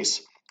MySpace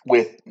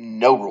with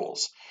no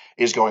rules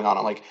is going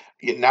on.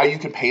 Now you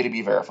can pay to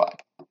be verified.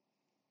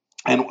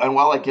 And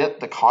while I get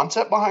the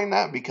concept behind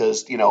that,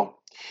 because,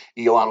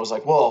 Elon was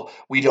like, well,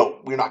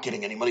 we're not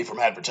getting any money from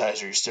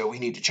advertisers, so we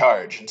need to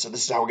charge. And so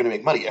this is how we're going to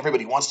make money.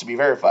 Everybody wants to be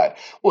verified.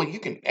 Well,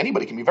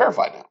 anybody can be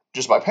verified now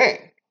just by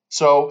paying.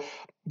 So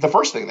the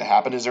first thing that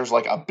happened is there's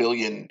a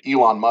billion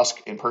Elon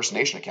Musk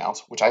impersonation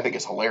accounts, which I think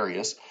is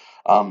hilarious.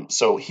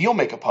 So he'll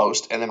make a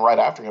post, and then right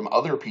after him,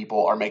 other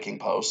people are making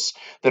posts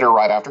that are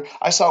right after.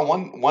 I saw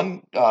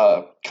one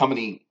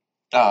company,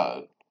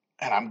 and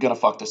I'm gonna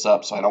fuck this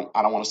up, so I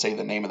don't want to say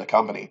the name of the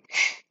company,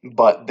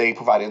 but they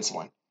provide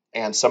insulin,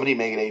 and somebody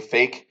made a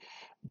fake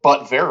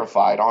but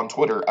verified on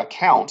Twitter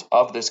account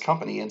of this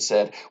company and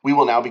said, we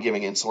will now be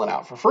giving insulin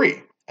out for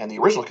free. And the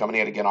original company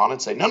had to get on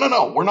and say, no, no,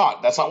 no, we're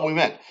not. That's not what we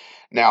meant.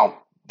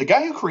 Now, the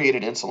guy who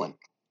created insulin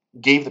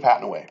gave the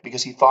patent away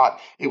because he thought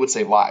it would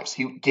save lives.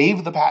 He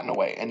gave the patent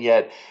away, and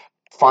yet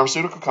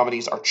pharmaceutical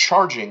companies are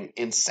charging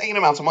insane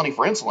amounts of money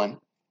for insulin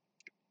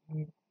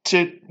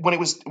to when it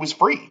was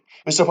free.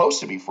 It was supposed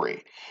to be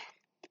free.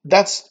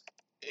 That's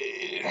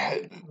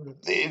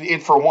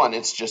it for one.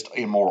 It's just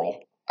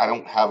immoral. I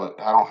don't have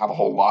a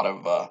whole lot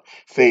of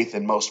faith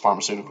in most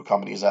pharmaceutical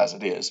companies as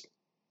it is.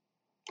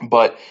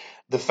 But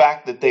the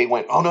fact that they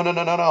went, oh no, no,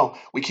 no, no, no,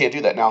 we can't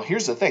do that. Now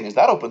here's the thing: is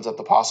that opens up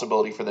the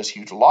possibility for this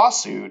huge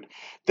lawsuit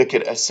that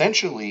could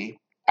essentially,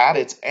 at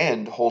its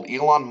end, hold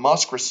Elon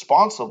Musk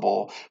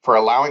responsible for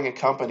allowing a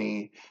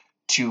company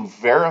to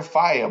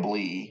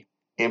verifiably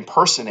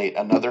impersonate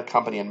another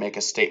company and make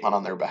a statement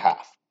on their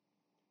behalf.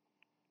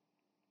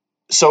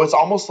 So it's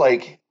almost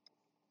like,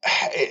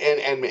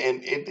 and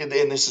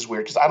this is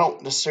weird because I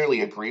don't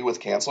necessarily agree with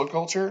cancel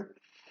culture,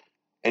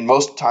 and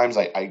most times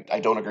I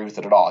don't agree with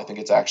it at all. I think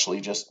it's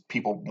actually just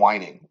people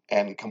whining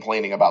and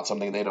complaining about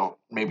something they don't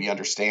maybe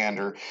understand,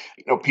 or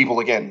people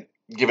again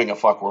giving a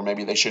fuck where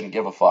maybe they shouldn't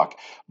give a fuck.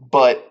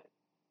 But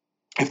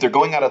if they're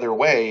going out of their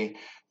way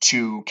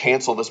to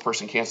cancel this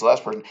person, cancel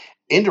that person,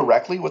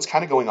 indirectly, what's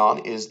kind of going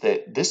on is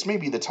that this may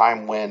be the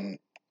time when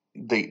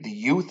the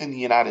youth in the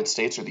United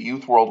States or the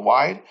youth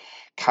worldwide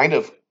kind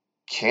of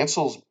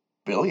cancels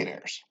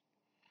billionaires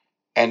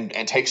and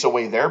takes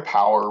away their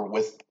power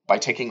by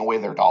taking away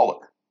their dollar.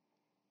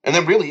 And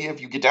then really,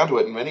 if you get down to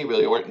it, many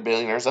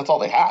billionaires, that's all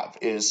they have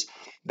is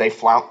they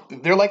flout.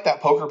 They're like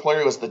that poker player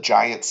who has the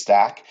giant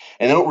stack,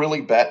 and they don't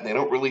really bet, and they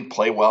don't really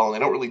play well, and they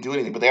don't really do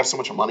anything, but they have so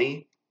much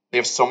money, they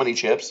have so many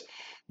chips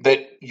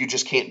that you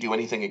just can't do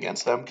anything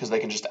against them because they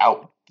can just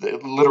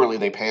literally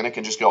they panic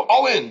and just go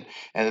all in,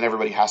 and then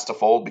everybody has to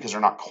fold because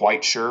they're not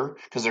quite sure,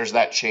 because there's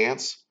that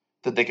chance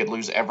that they could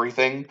lose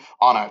everything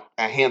on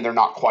a hand they're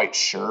not quite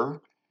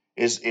sure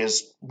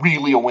is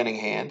really a winning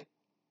hand.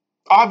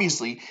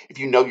 Obviously, if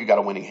you know you got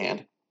a winning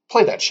hand,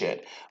 play that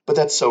shit. But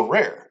that's so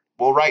rare.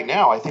 Well, right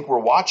now, I think we're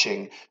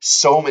watching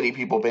so many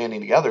people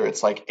banding together.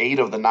 It's like 8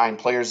 of the 9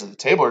 players at the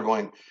table are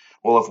going,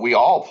 well, if we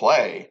all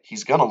play,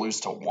 he's going to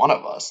lose to one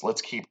of us.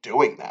 Let's keep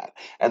doing that.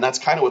 And that's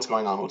kind of what's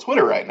going on with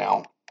Twitter right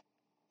now.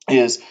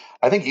 Is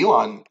I think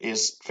Elon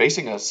is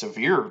facing a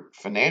severe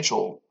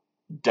financial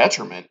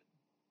detriment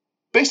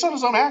based on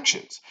his own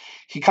actions.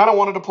 He kind of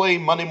wanted to play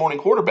Monday morning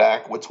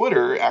quarterback with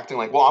Twitter, acting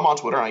like, well, I'm on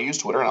Twitter and I use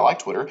Twitter and I like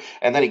Twitter.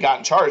 And then he got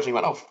in charge and he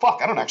went, oh,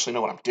 fuck, I don't actually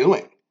know what I'm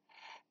doing.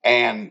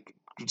 And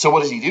so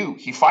what does he do?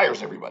 He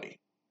fires everybody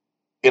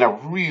in a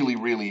really,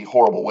 really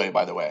horrible way,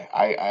 by the way.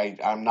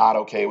 I'm not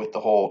okay with the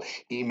whole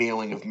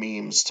emailing of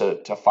memes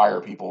to fire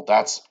people.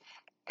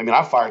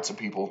 I've fired some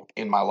people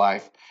in my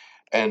life,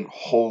 and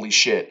holy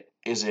shit,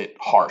 is it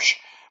harsh.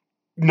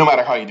 No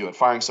matter how you do it,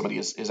 firing somebody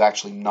is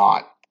actually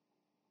not,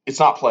 it's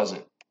not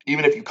pleasant.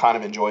 Even if you kind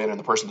of enjoy it and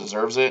the person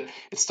deserves it,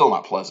 it's still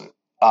not pleasant.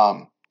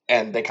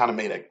 And they kind of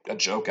made a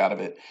joke out of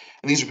it.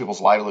 And these are people's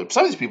livelihoods.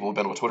 Some of these people have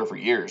been with Twitter for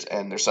years,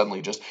 and they're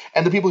suddenly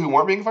and the people who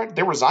weren't being fired,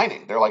 they're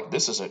resigning. They're like,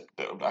 this is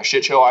a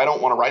shit show. I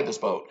don't want to ride this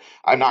boat.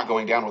 I'm not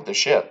going down with this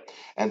ship.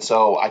 And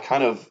so I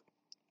kind of,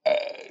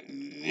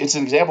 it's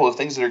an example of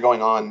things that are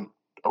going on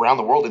around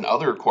the world in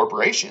other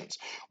corporations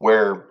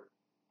where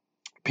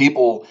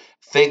people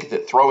think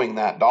that throwing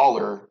that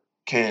dollar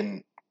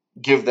can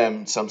give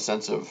them some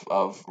sense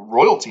of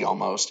royalty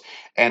almost.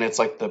 And it's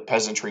like the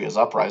peasantry is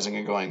uprising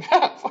and going,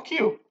 ha, fuck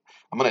you.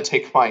 I'm going to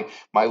take my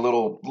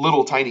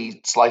little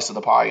tiny slice of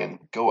the pie and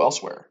go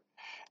elsewhere.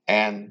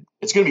 And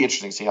it's going to be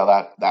interesting to see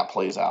how that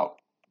plays out.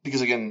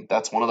 Because again,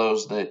 that's one of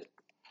those that,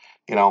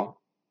 you know,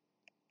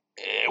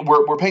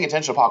 we're paying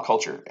attention to pop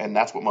culture, and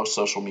that's what most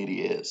social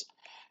media is.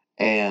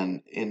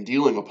 And in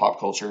dealing with pop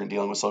culture and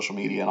dealing with social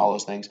media and all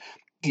those things,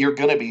 you're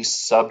going to be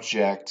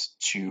subject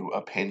to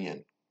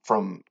opinion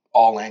from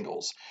all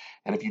angles.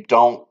 And if you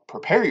don't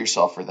prepare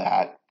yourself for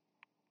that,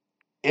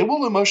 it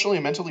will emotionally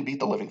and mentally beat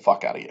the living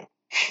fuck out of you.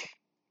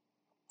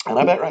 And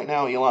I bet right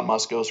now Elon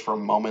Musk goes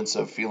from moments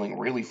of feeling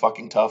really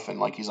fucking tough and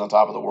like he's on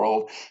top of the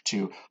world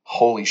to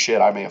holy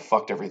shit, I may have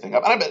fucked everything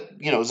up. And I bet,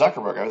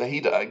 Zuckerberg, I think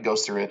he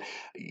goes through it.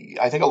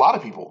 I think a lot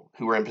of people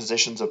who are in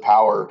positions of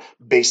power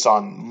based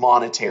on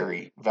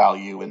monetary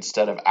value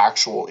instead of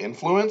actual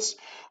influence,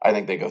 I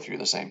think they go through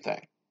the same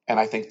thing.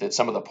 And I think that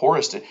some of the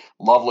poorest,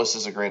 Loveless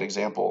is a great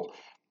example.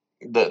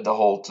 The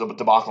whole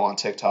debacle on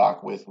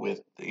TikTok with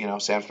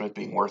Sam Smith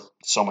being worth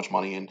so much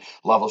money and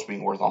Loveless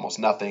being worth almost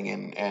nothing,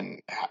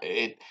 and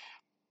it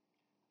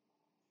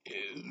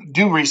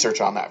do research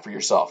on that for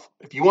yourself.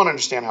 If you want to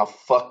understand how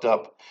fucked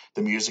up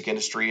the music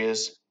industry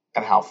is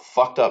and how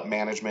fucked up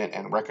management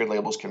and record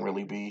labels can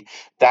really be,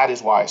 that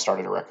is why I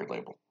started a record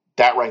label.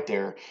 That right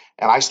there.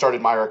 And I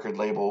started my record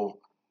label,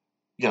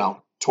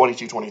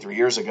 22, 23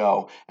 years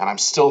ago, and I'm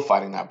still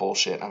fighting that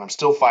bullshit. And I'm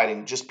still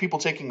fighting just people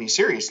taking me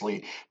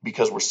seriously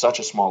because we're such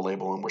a small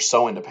label and we're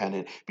so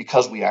independent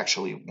because we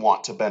actually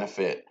want to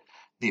benefit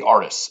the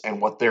artists and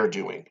what they're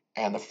doing.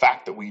 And the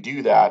fact that we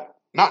do that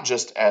not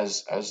just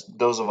as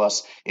those of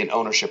us in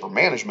ownership or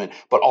management,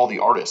 but all the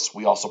artists.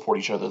 We all support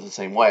each other the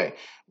same way.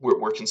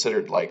 We're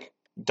considered like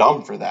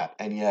dumb for that,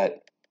 and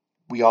yet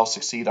we all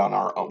succeed on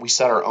our own. We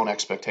set our own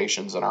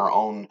expectations and our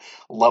own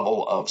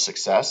level of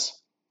success,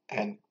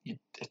 and you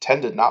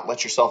tend to not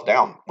let yourself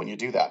down when you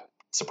do that.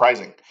 It's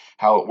surprising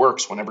how it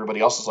works when everybody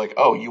else is like,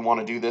 "Oh, you want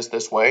to do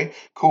this way?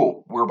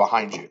 Cool, we're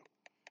behind you."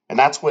 And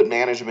that's what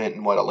management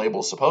and what a label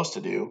is supposed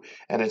to do.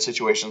 And in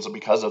situations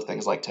because of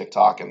things like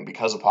TikTok and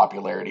because of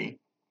popularity,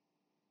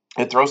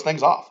 it throws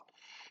things off.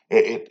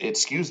 It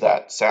skews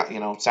that.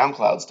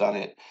 SoundCloud's done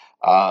it.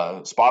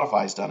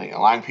 Spotify's done it,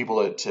 allowing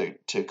people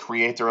to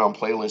create their own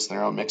playlists,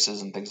 their own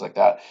mixes, and things like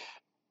that.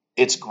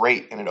 It's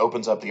great, and it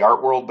opens up the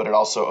art world, but it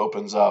also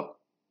opens up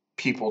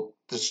people,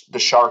 the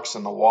sharks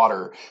in the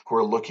water, who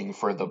are looking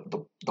for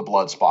the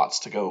blood spots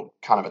to go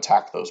kind of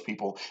attack those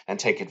people and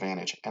take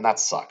advantage. And that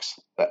sucks.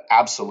 That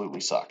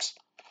absolutely sucks.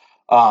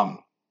 Um,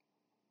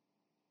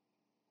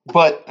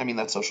 but I mean,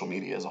 that's social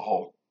media as a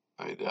whole.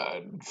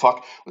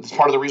 Fuck. It's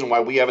part of the reason why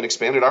we haven't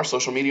expanded our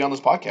social media on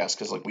this podcast,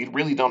 because like we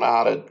really don't know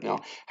how to,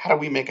 how do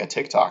we make a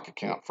TikTok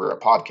account for a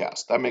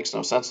podcast? That makes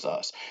no sense to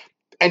us.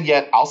 And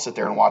yet, I'll sit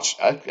there and watch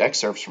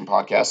excerpts from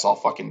podcasts all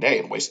fucking day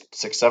and waste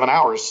 6-7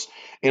 hours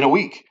in a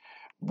week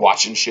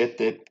watching shit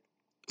that.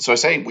 So I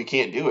say we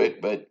can't do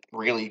it, but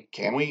really,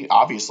 can we?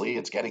 Obviously,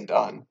 it's getting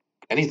done.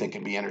 Anything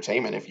can be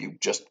entertainment if you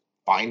just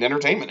find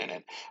entertainment in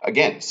it.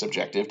 Again,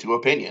 subjective to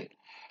opinion.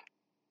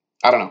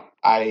 I don't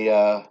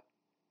know.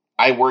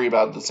 I worry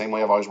about it the same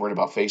way I've always worried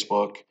about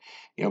Facebook,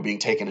 being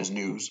taken as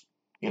news.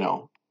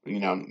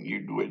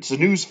 It's a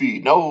news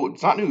feed. No,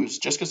 it's not news.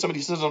 Just because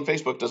somebody says it on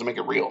Facebook doesn't make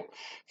it real.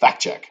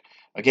 Fact check.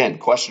 Again,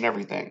 question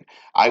everything.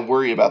 I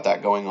worry about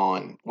that going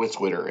on with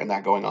Twitter, and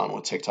that going on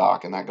with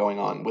TikTok, and that going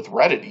on with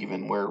Reddit,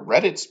 even, where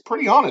Reddit's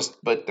pretty honest,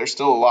 but there's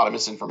still a lot of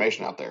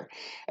misinformation out there.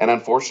 And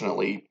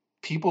unfortunately,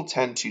 people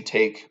tend to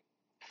take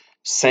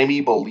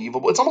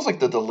semi-believable. It's almost like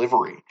the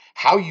delivery,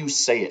 how you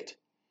say it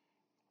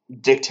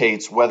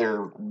dictates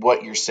whether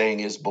what you're saying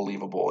is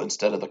believable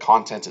instead of the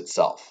content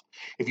itself.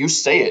 If you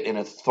say it in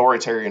an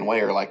authoritarian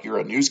way, or like you're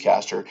a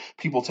newscaster,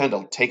 people tend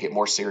to take it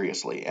more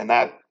seriously. And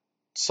that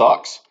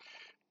sucks,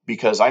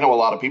 because I know a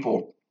lot of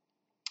people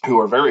who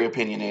are very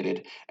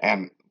opinionated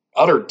and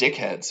utter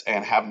dickheads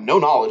and have no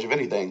knowledge of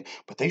anything,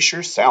 but they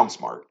sure sound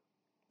smart.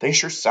 They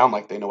sure sound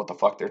like they know what the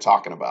fuck they're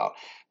talking about.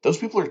 Those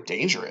people are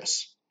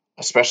dangerous,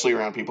 especially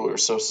around people who are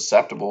so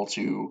susceptible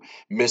to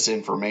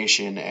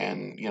misinformation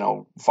and,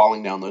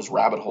 falling down those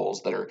rabbit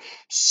holes that are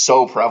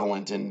so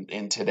prevalent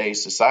in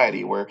today's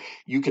society, where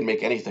you can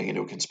make anything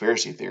into a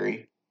conspiracy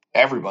theory.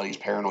 Everybody's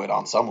paranoid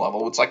on some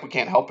level. It's like we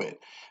can't help it.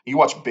 You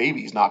watch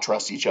babies not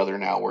trust each other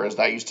now, whereas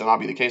that used to not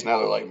be the case. Now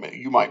they're like, "Man,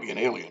 you might be an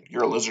alien.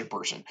 You're a lizard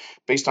person,"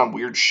 based on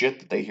weird shit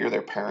that they hear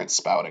their parents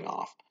spouting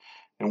off.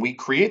 And we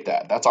create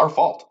that. That's our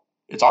fault.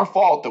 It's our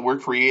fault that we're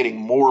creating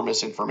more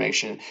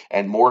misinformation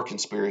and more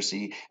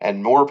conspiracy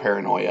and more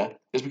paranoia,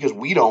 is because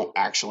we don't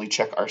actually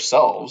check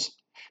ourselves.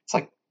 It's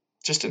like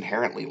just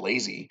inherently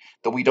lazy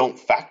that we don't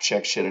fact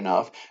check shit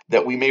enough,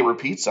 that we may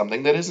repeat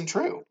something that isn't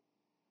true.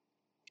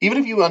 Even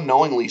if you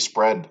unknowingly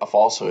spread a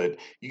falsehood,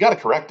 you got to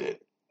correct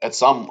it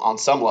on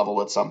some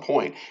level at some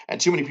point. And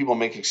too many people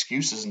make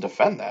excuses and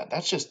defend that.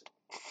 That's just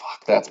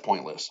fuck. That's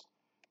pointless.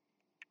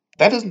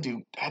 That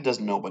does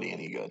nobody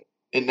any good.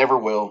 It never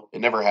will. It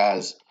never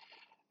has.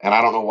 And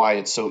I don't know why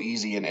it's so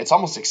easy, and it's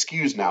almost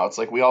excused now. It's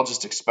like we all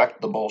just expect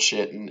the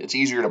bullshit, and it's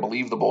easier to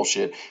believe the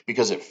bullshit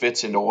because it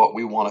fits into what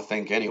we want to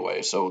think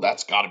anyway. So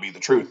that's got to be the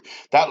truth.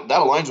 That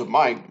aligns with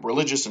my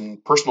religious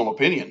and personal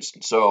opinions.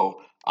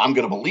 So I'm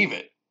going to believe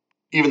it,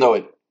 even though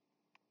it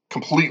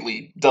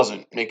completely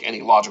doesn't make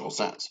any logical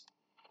sense.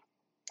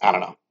 I don't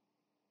know.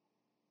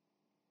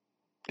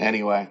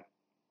 Anyway,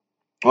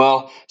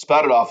 well,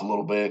 spouted off a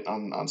little bit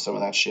on some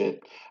of that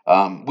shit.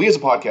 We as a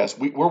podcast,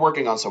 we're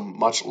working on some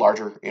much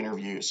larger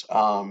interviews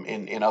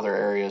in other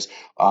areas.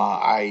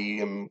 I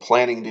am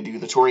planning to do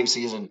the touring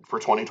season for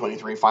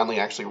 2023, finally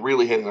actually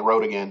really hitting the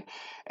road again,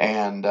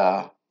 and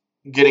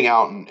getting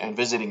out and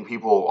visiting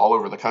people all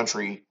over the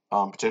country,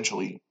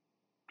 potentially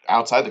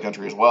outside the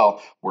country as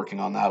well, working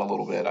on that a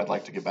little bit. I'd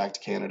like to get back to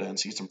Canada and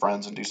see some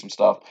friends and do some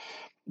stuff.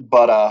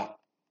 But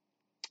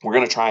we're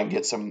going to try and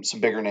get some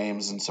bigger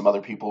names and some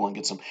other people, and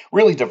get some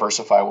really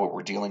diversify what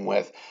we're dealing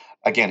with.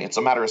 Again, it's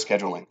a matter of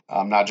scheduling,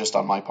 not just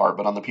on my part,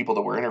 but on the people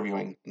that we're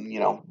interviewing.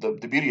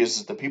 The beauty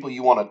is the people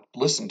you want to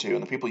listen to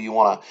and the people you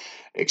want to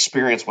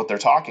experience what they're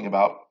talking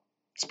about.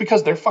 It's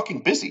because they're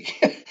fucking busy.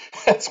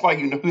 That's why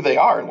you know who they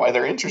are and why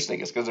they're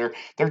interesting. Is because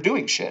they're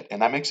doing shit,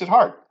 and that makes it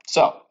hard.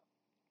 So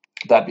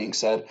that being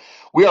said,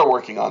 we are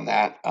working on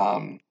that.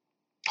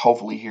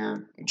 Hopefully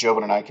here,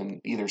 Jobin and I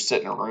can either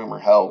sit in a room, or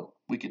hell,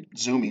 we could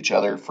Zoom each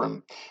other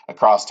from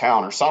across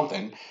town or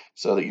something,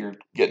 so that you're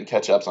getting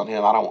catch ups on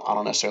him. I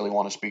don't necessarily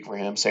want to speak for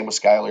him. Same with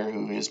Skyler,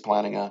 who is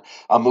planning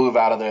a move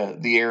out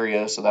of the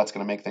area, so that's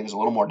going to make things a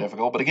little more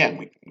difficult. But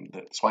again,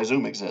 that's why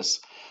Zoom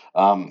exists.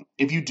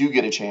 If you do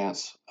get a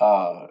chance,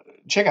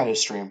 check out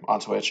his stream on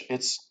Twitch.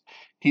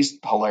 He's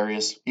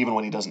hilarious, even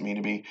when he doesn't mean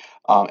to be.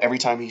 Every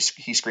time he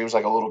screams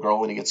like a little girl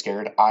when he gets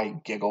scared, I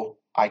giggle.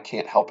 I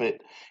can't help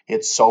it.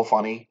 It's so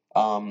funny.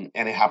 And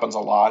it happens a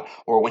lot.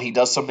 Or when he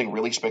does something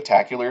really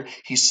spectacular,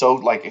 he's so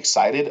like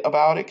excited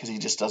about it because he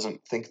just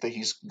doesn't think that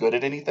he's good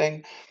at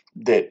anything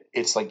that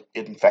it's like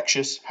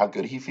infectious how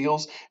good he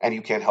feels, and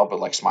you can't help but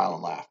like smile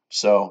and laugh.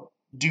 So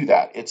do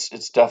that.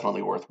 It's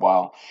definitely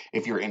worthwhile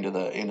if you're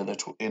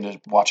into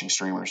watching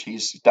streamers.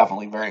 He's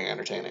definitely very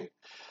entertaining.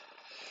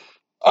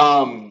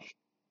 Um,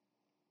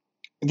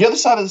 the other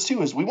side of this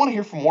too is we want to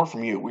hear from more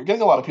from you. We're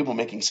getting a lot of people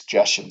making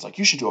suggestions, like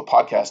you should do a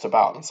podcast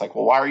about. And it's like,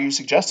 well, why are you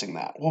suggesting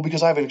that? Well,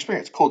 because I have an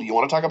experience. Cool. Do you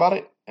want to talk about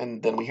it?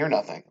 And then we hear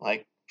nothing.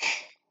 Like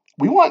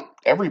we want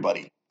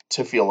everybody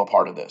to feel a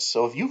part of this.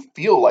 So if you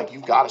feel like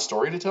you've got a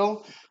story to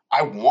tell,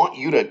 I want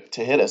you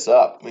to hit us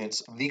up. I mean,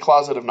 it's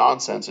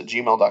theclosetofnonsense at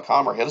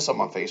gmail.com, or hit us up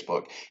on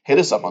Facebook, hit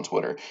us up on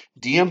Twitter,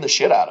 DM the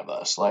shit out of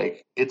us.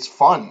 Like, it's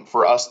fun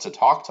for us to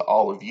talk to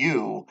all of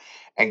you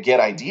and get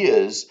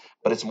ideas,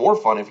 but it's more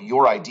fun if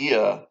your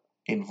idea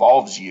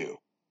involves you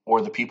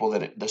or the people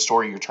that the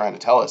story you're trying to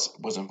tell us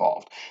was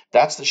involved.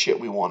 That's the shit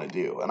we want to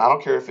do. And I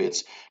don't care if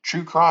it's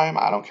true crime.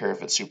 I don't care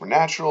if it's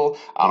supernatural.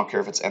 I don't care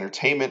if it's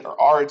entertainment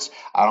or arts.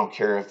 I don't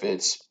care if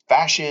it's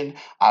fashion.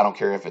 I don't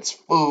care if it's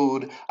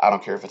food. I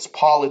don't care if it's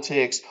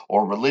politics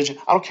or religion.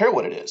 I don't care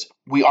what it is.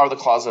 We are the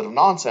closet of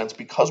nonsense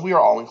because we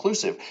are all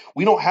inclusive.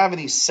 We don't have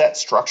any set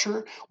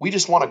structure. We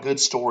just want a good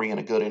story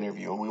and a good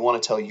interview. And we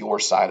want to tell your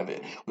side of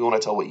it. We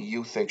want to tell what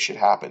you think should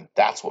happen.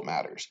 That's what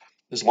matters.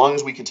 As long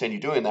as we continue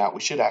doing that,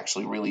 we should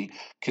actually really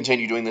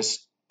continue doing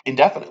this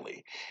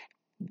indefinitely.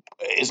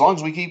 As long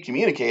as we keep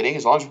communicating,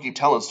 as long as we keep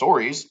telling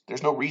stories,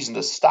 there's no reason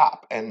to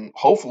stop. And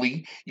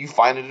hopefully you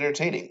find it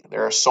entertaining.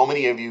 There are so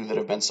many of you that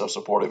have been so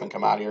supportive and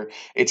come out here.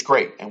 It's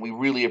great. And we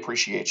really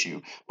appreciate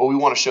you. But we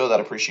want to show that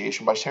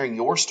appreciation by sharing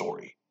your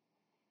story.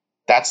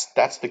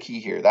 That's the key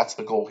here. That's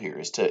the goal here,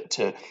 is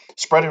to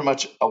spread as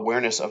much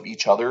awareness of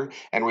each other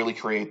and really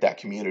create that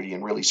community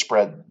and really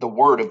spread the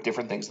word of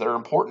different things that are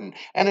important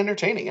and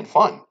entertaining and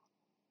fun,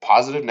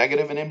 positive,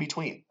 negative, and in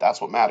between.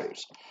 That's what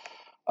matters.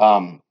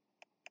 Um,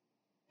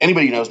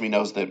 Anybody who knows me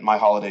knows that my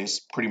holidays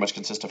pretty much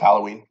consist of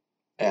Halloween,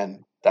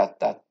 and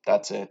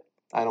that's it.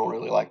 I don't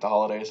really like the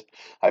holidays.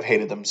 I've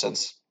hated them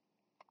since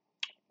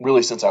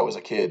I was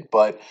a kid.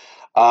 But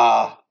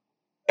uh,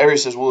 everybody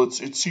says, well,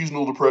 it's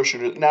seasonal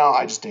depression. No,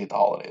 I just hate the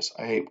holidays.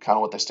 I hate kind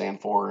of what they stand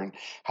for and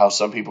how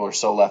some people are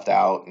so left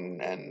out,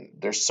 and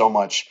there's so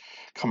much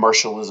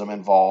commercialism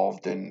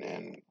involved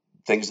and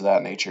things of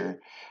that nature.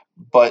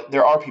 But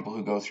there are people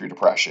who go through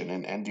depression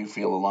and do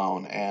feel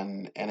alone,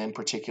 and in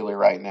particular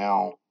right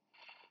now,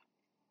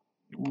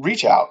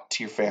 reach out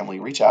to your family,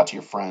 reach out to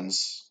your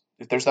friends.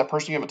 If there's that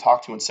person you haven't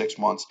talked to in 6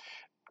 months,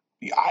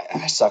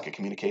 I suck at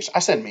communication. I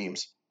send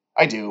memes.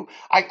 I do.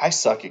 I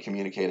suck at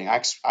communicating.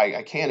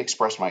 I can't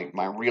express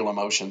my real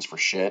emotions for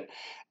shit.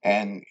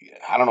 And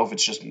I don't know if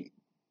it's just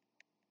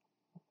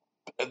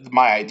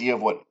my idea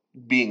of what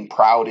being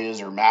proud is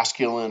or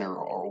masculine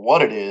or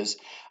what it is.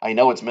 I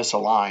know it's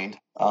misaligned.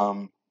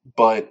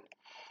 But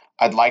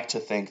I'd like to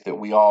think that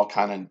we all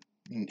kind of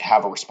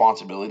have a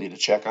responsibility to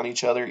check on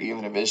each other,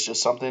 even if it's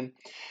just something.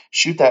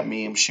 Shoot that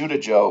meme, shoot a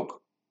joke,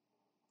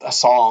 a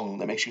song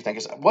that makes you think,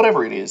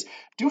 whatever it is,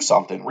 do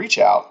something, reach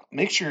out,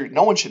 make sure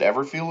no one should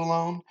ever feel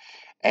alone.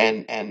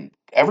 And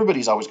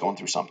everybody's always going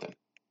through something.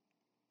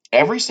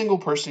 Every single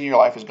person in your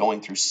life is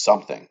going through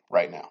something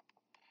right now.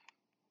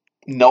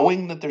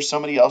 Knowing that there's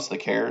somebody else that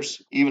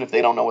cares, even if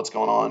they don't know what's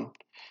going on,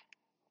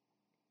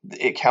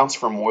 it counts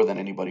for more than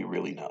anybody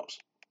really knows.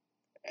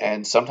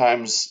 And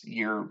sometimes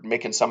you're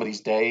making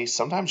somebody's day,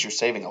 sometimes you're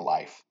saving a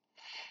life.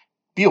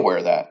 Be aware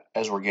of that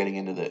as we're getting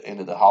into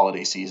the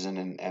holiday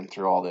season and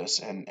through all this,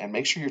 and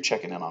make sure you're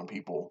checking in on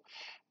people,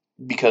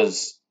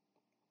 because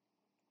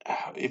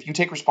if you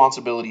take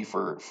responsibility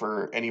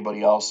for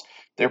anybody else,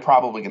 they're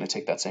probably going to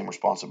take that same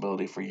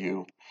responsibility for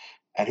you.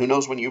 And who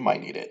knows when you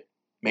might need it.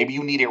 Maybe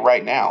you need it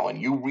right now, and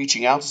you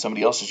reaching out to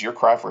somebody else is your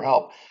cry for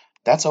help.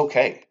 That's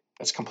okay.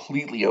 That's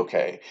completely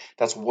okay.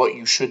 That's what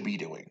you should be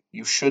doing.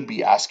 You should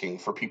be asking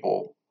for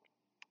people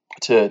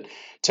to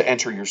to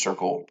enter your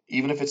circle,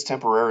 even if it's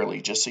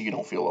temporarily, just so you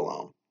don't feel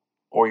alone,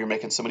 or you're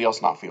making somebody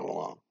else not feel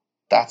alone.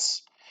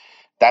 That's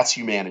that's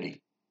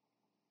humanity.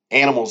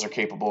 Animals are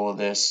capable of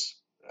this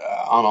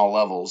on all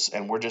levels,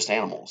 and we're just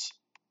animals.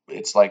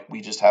 It's like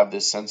we just have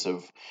this sense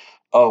of,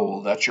 oh,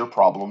 well, that's your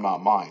problem,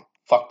 not mine.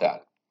 Fuck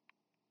that.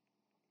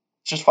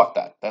 Just fuck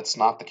that. That's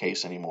not the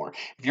case anymore.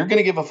 If you're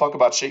gonna give a fuck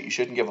about shit you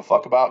shouldn't give a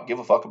fuck about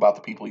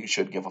the people you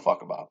should give a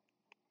fuck about.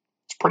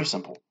 It's pretty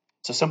simple.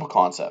 It's a simple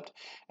concept,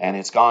 and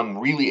it's gone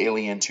really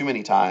alien too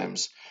many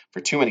times for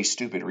too many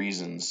stupid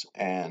reasons.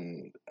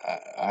 And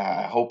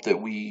I hope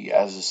that we,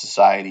 as a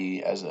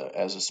society, as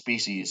a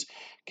species,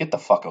 get the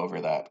fuck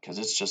over that, because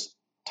it's just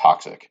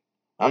toxic.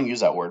 I don't use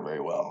that word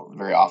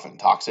very often,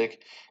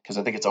 toxic, because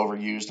I think it's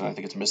overused and I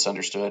think it's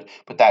misunderstood.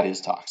 But that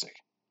is toxic.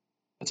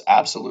 It's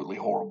absolutely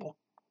horrible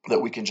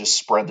that we can just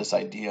spread this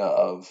idea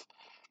of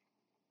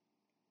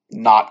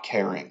not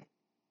caring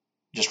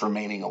just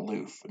remaining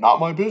aloof. Not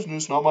my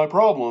business, not my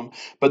problem.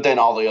 But then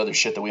all the other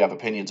shit that we have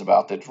opinions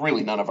about that's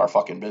really none of our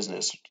fucking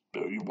business.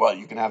 What,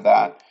 you can have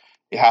that.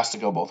 It has to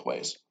go both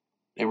ways.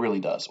 It really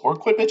does. Or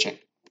quit bitching.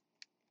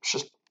 It's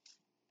just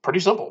pretty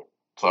simple.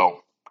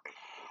 So,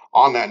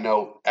 on that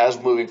note,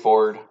 as moving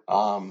forward,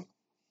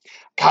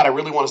 God, I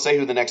really want to say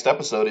who the next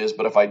episode is,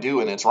 but if I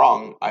do and it's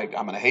wrong, I'm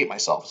going to hate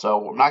myself.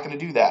 So I'm not going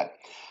to do that.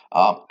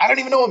 I don't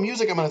even know what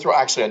music I'm going to throw.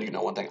 Actually, I do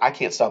know one thing. I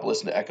can't stop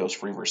listening to Echo's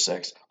Free Verse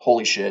 6.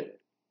 Holy shit.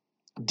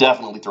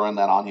 Definitely throwing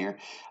that on here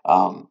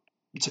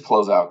to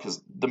close out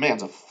because the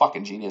man's a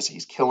fucking genius.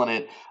 He's killing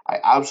it. I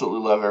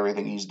absolutely love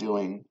everything he's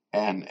doing.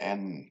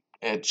 And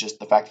it's just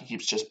the fact he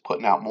keeps just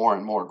putting out more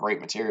and more great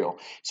material.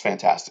 It's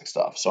fantastic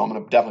stuff. So I'm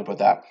going to definitely put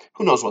that.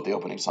 Who knows what the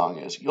opening song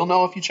is? You'll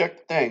know if you check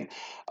the thing.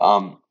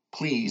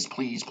 Please,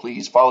 please,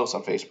 please follow us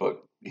on Facebook.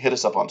 Hit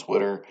us up on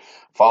Twitter.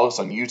 Follow us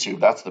on YouTube.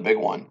 That's the big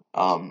one.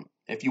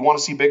 If you want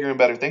to see bigger and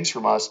better things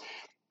from us,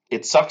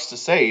 it sucks to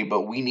say,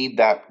 but we need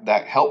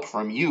that help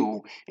from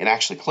you in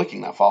actually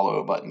clicking that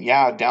follow button.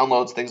 Yeah,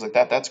 downloads, things like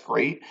that, that's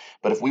great.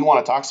 But if we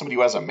want to talk to somebody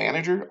who has a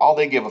manager, all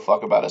they give a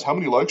fuck about is how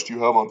many likes do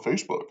you have on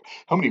Facebook?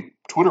 How many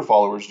Twitter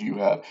followers do you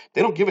have?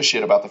 They don't give a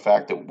shit about the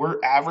fact that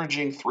we're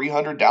averaging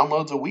 300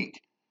 downloads a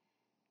week.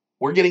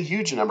 We're getting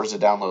huge numbers of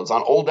downloads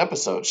on old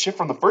episodes. Shit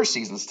from the first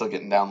season is still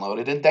getting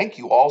downloaded, and thank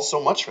you all so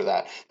much for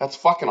that. That's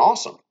fucking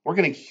awesome. We're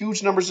getting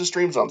huge numbers of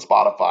streams on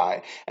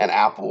Spotify and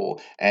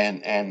Apple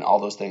and all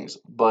those things.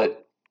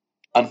 But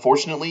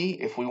unfortunately,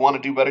 if we want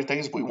to do better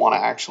things, if we want to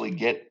actually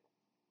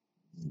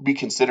be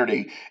considered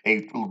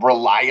a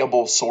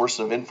reliable source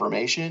of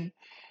information,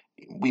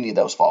 we need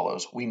those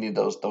follows. We need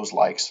those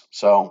likes.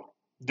 So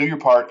do your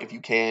part if you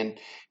can.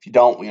 If you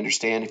don't, we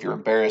understand. If you're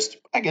embarrassed,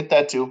 I get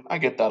that too. I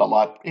get that a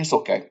lot. It's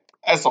okay.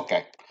 It's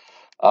okay.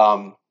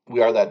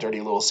 We are that dirty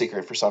little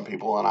secret for some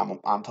people, and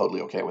I'm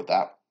totally okay with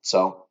that.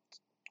 So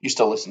you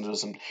still listen to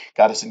us and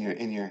got us in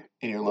your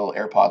little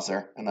AirPods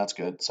there, and that's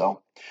good.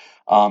 So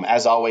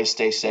as always,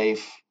 stay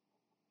safe,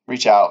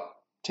 reach out,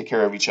 take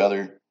care of each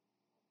other.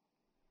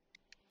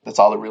 That's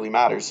all that really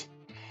matters.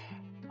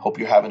 Hope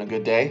you're having a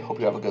good day. Hope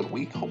you have a good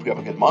week. Hope you have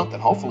a good month,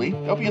 and hopefully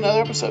there'll be another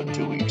episode in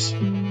 2 weeks.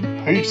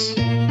 Peace.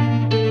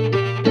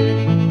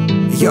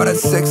 Yo, that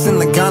sex in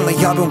the gauntlet,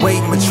 y'all been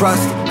waiting with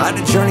trust. I had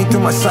a journey through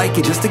my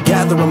psyche just to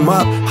gather them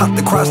up. Hopped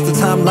across the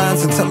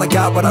timelines until I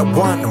got what I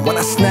want. And when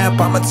I snap,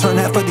 I'ma turn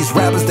half of these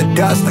rappers to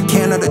dust. I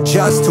cannot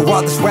adjust to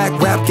all this whack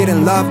rap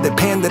getting love. They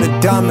pander to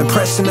dumb,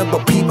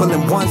 impressionable people.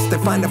 And once they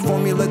find a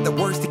formula that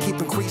works to keep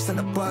increasing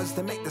the buzz,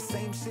 they make the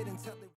same shit until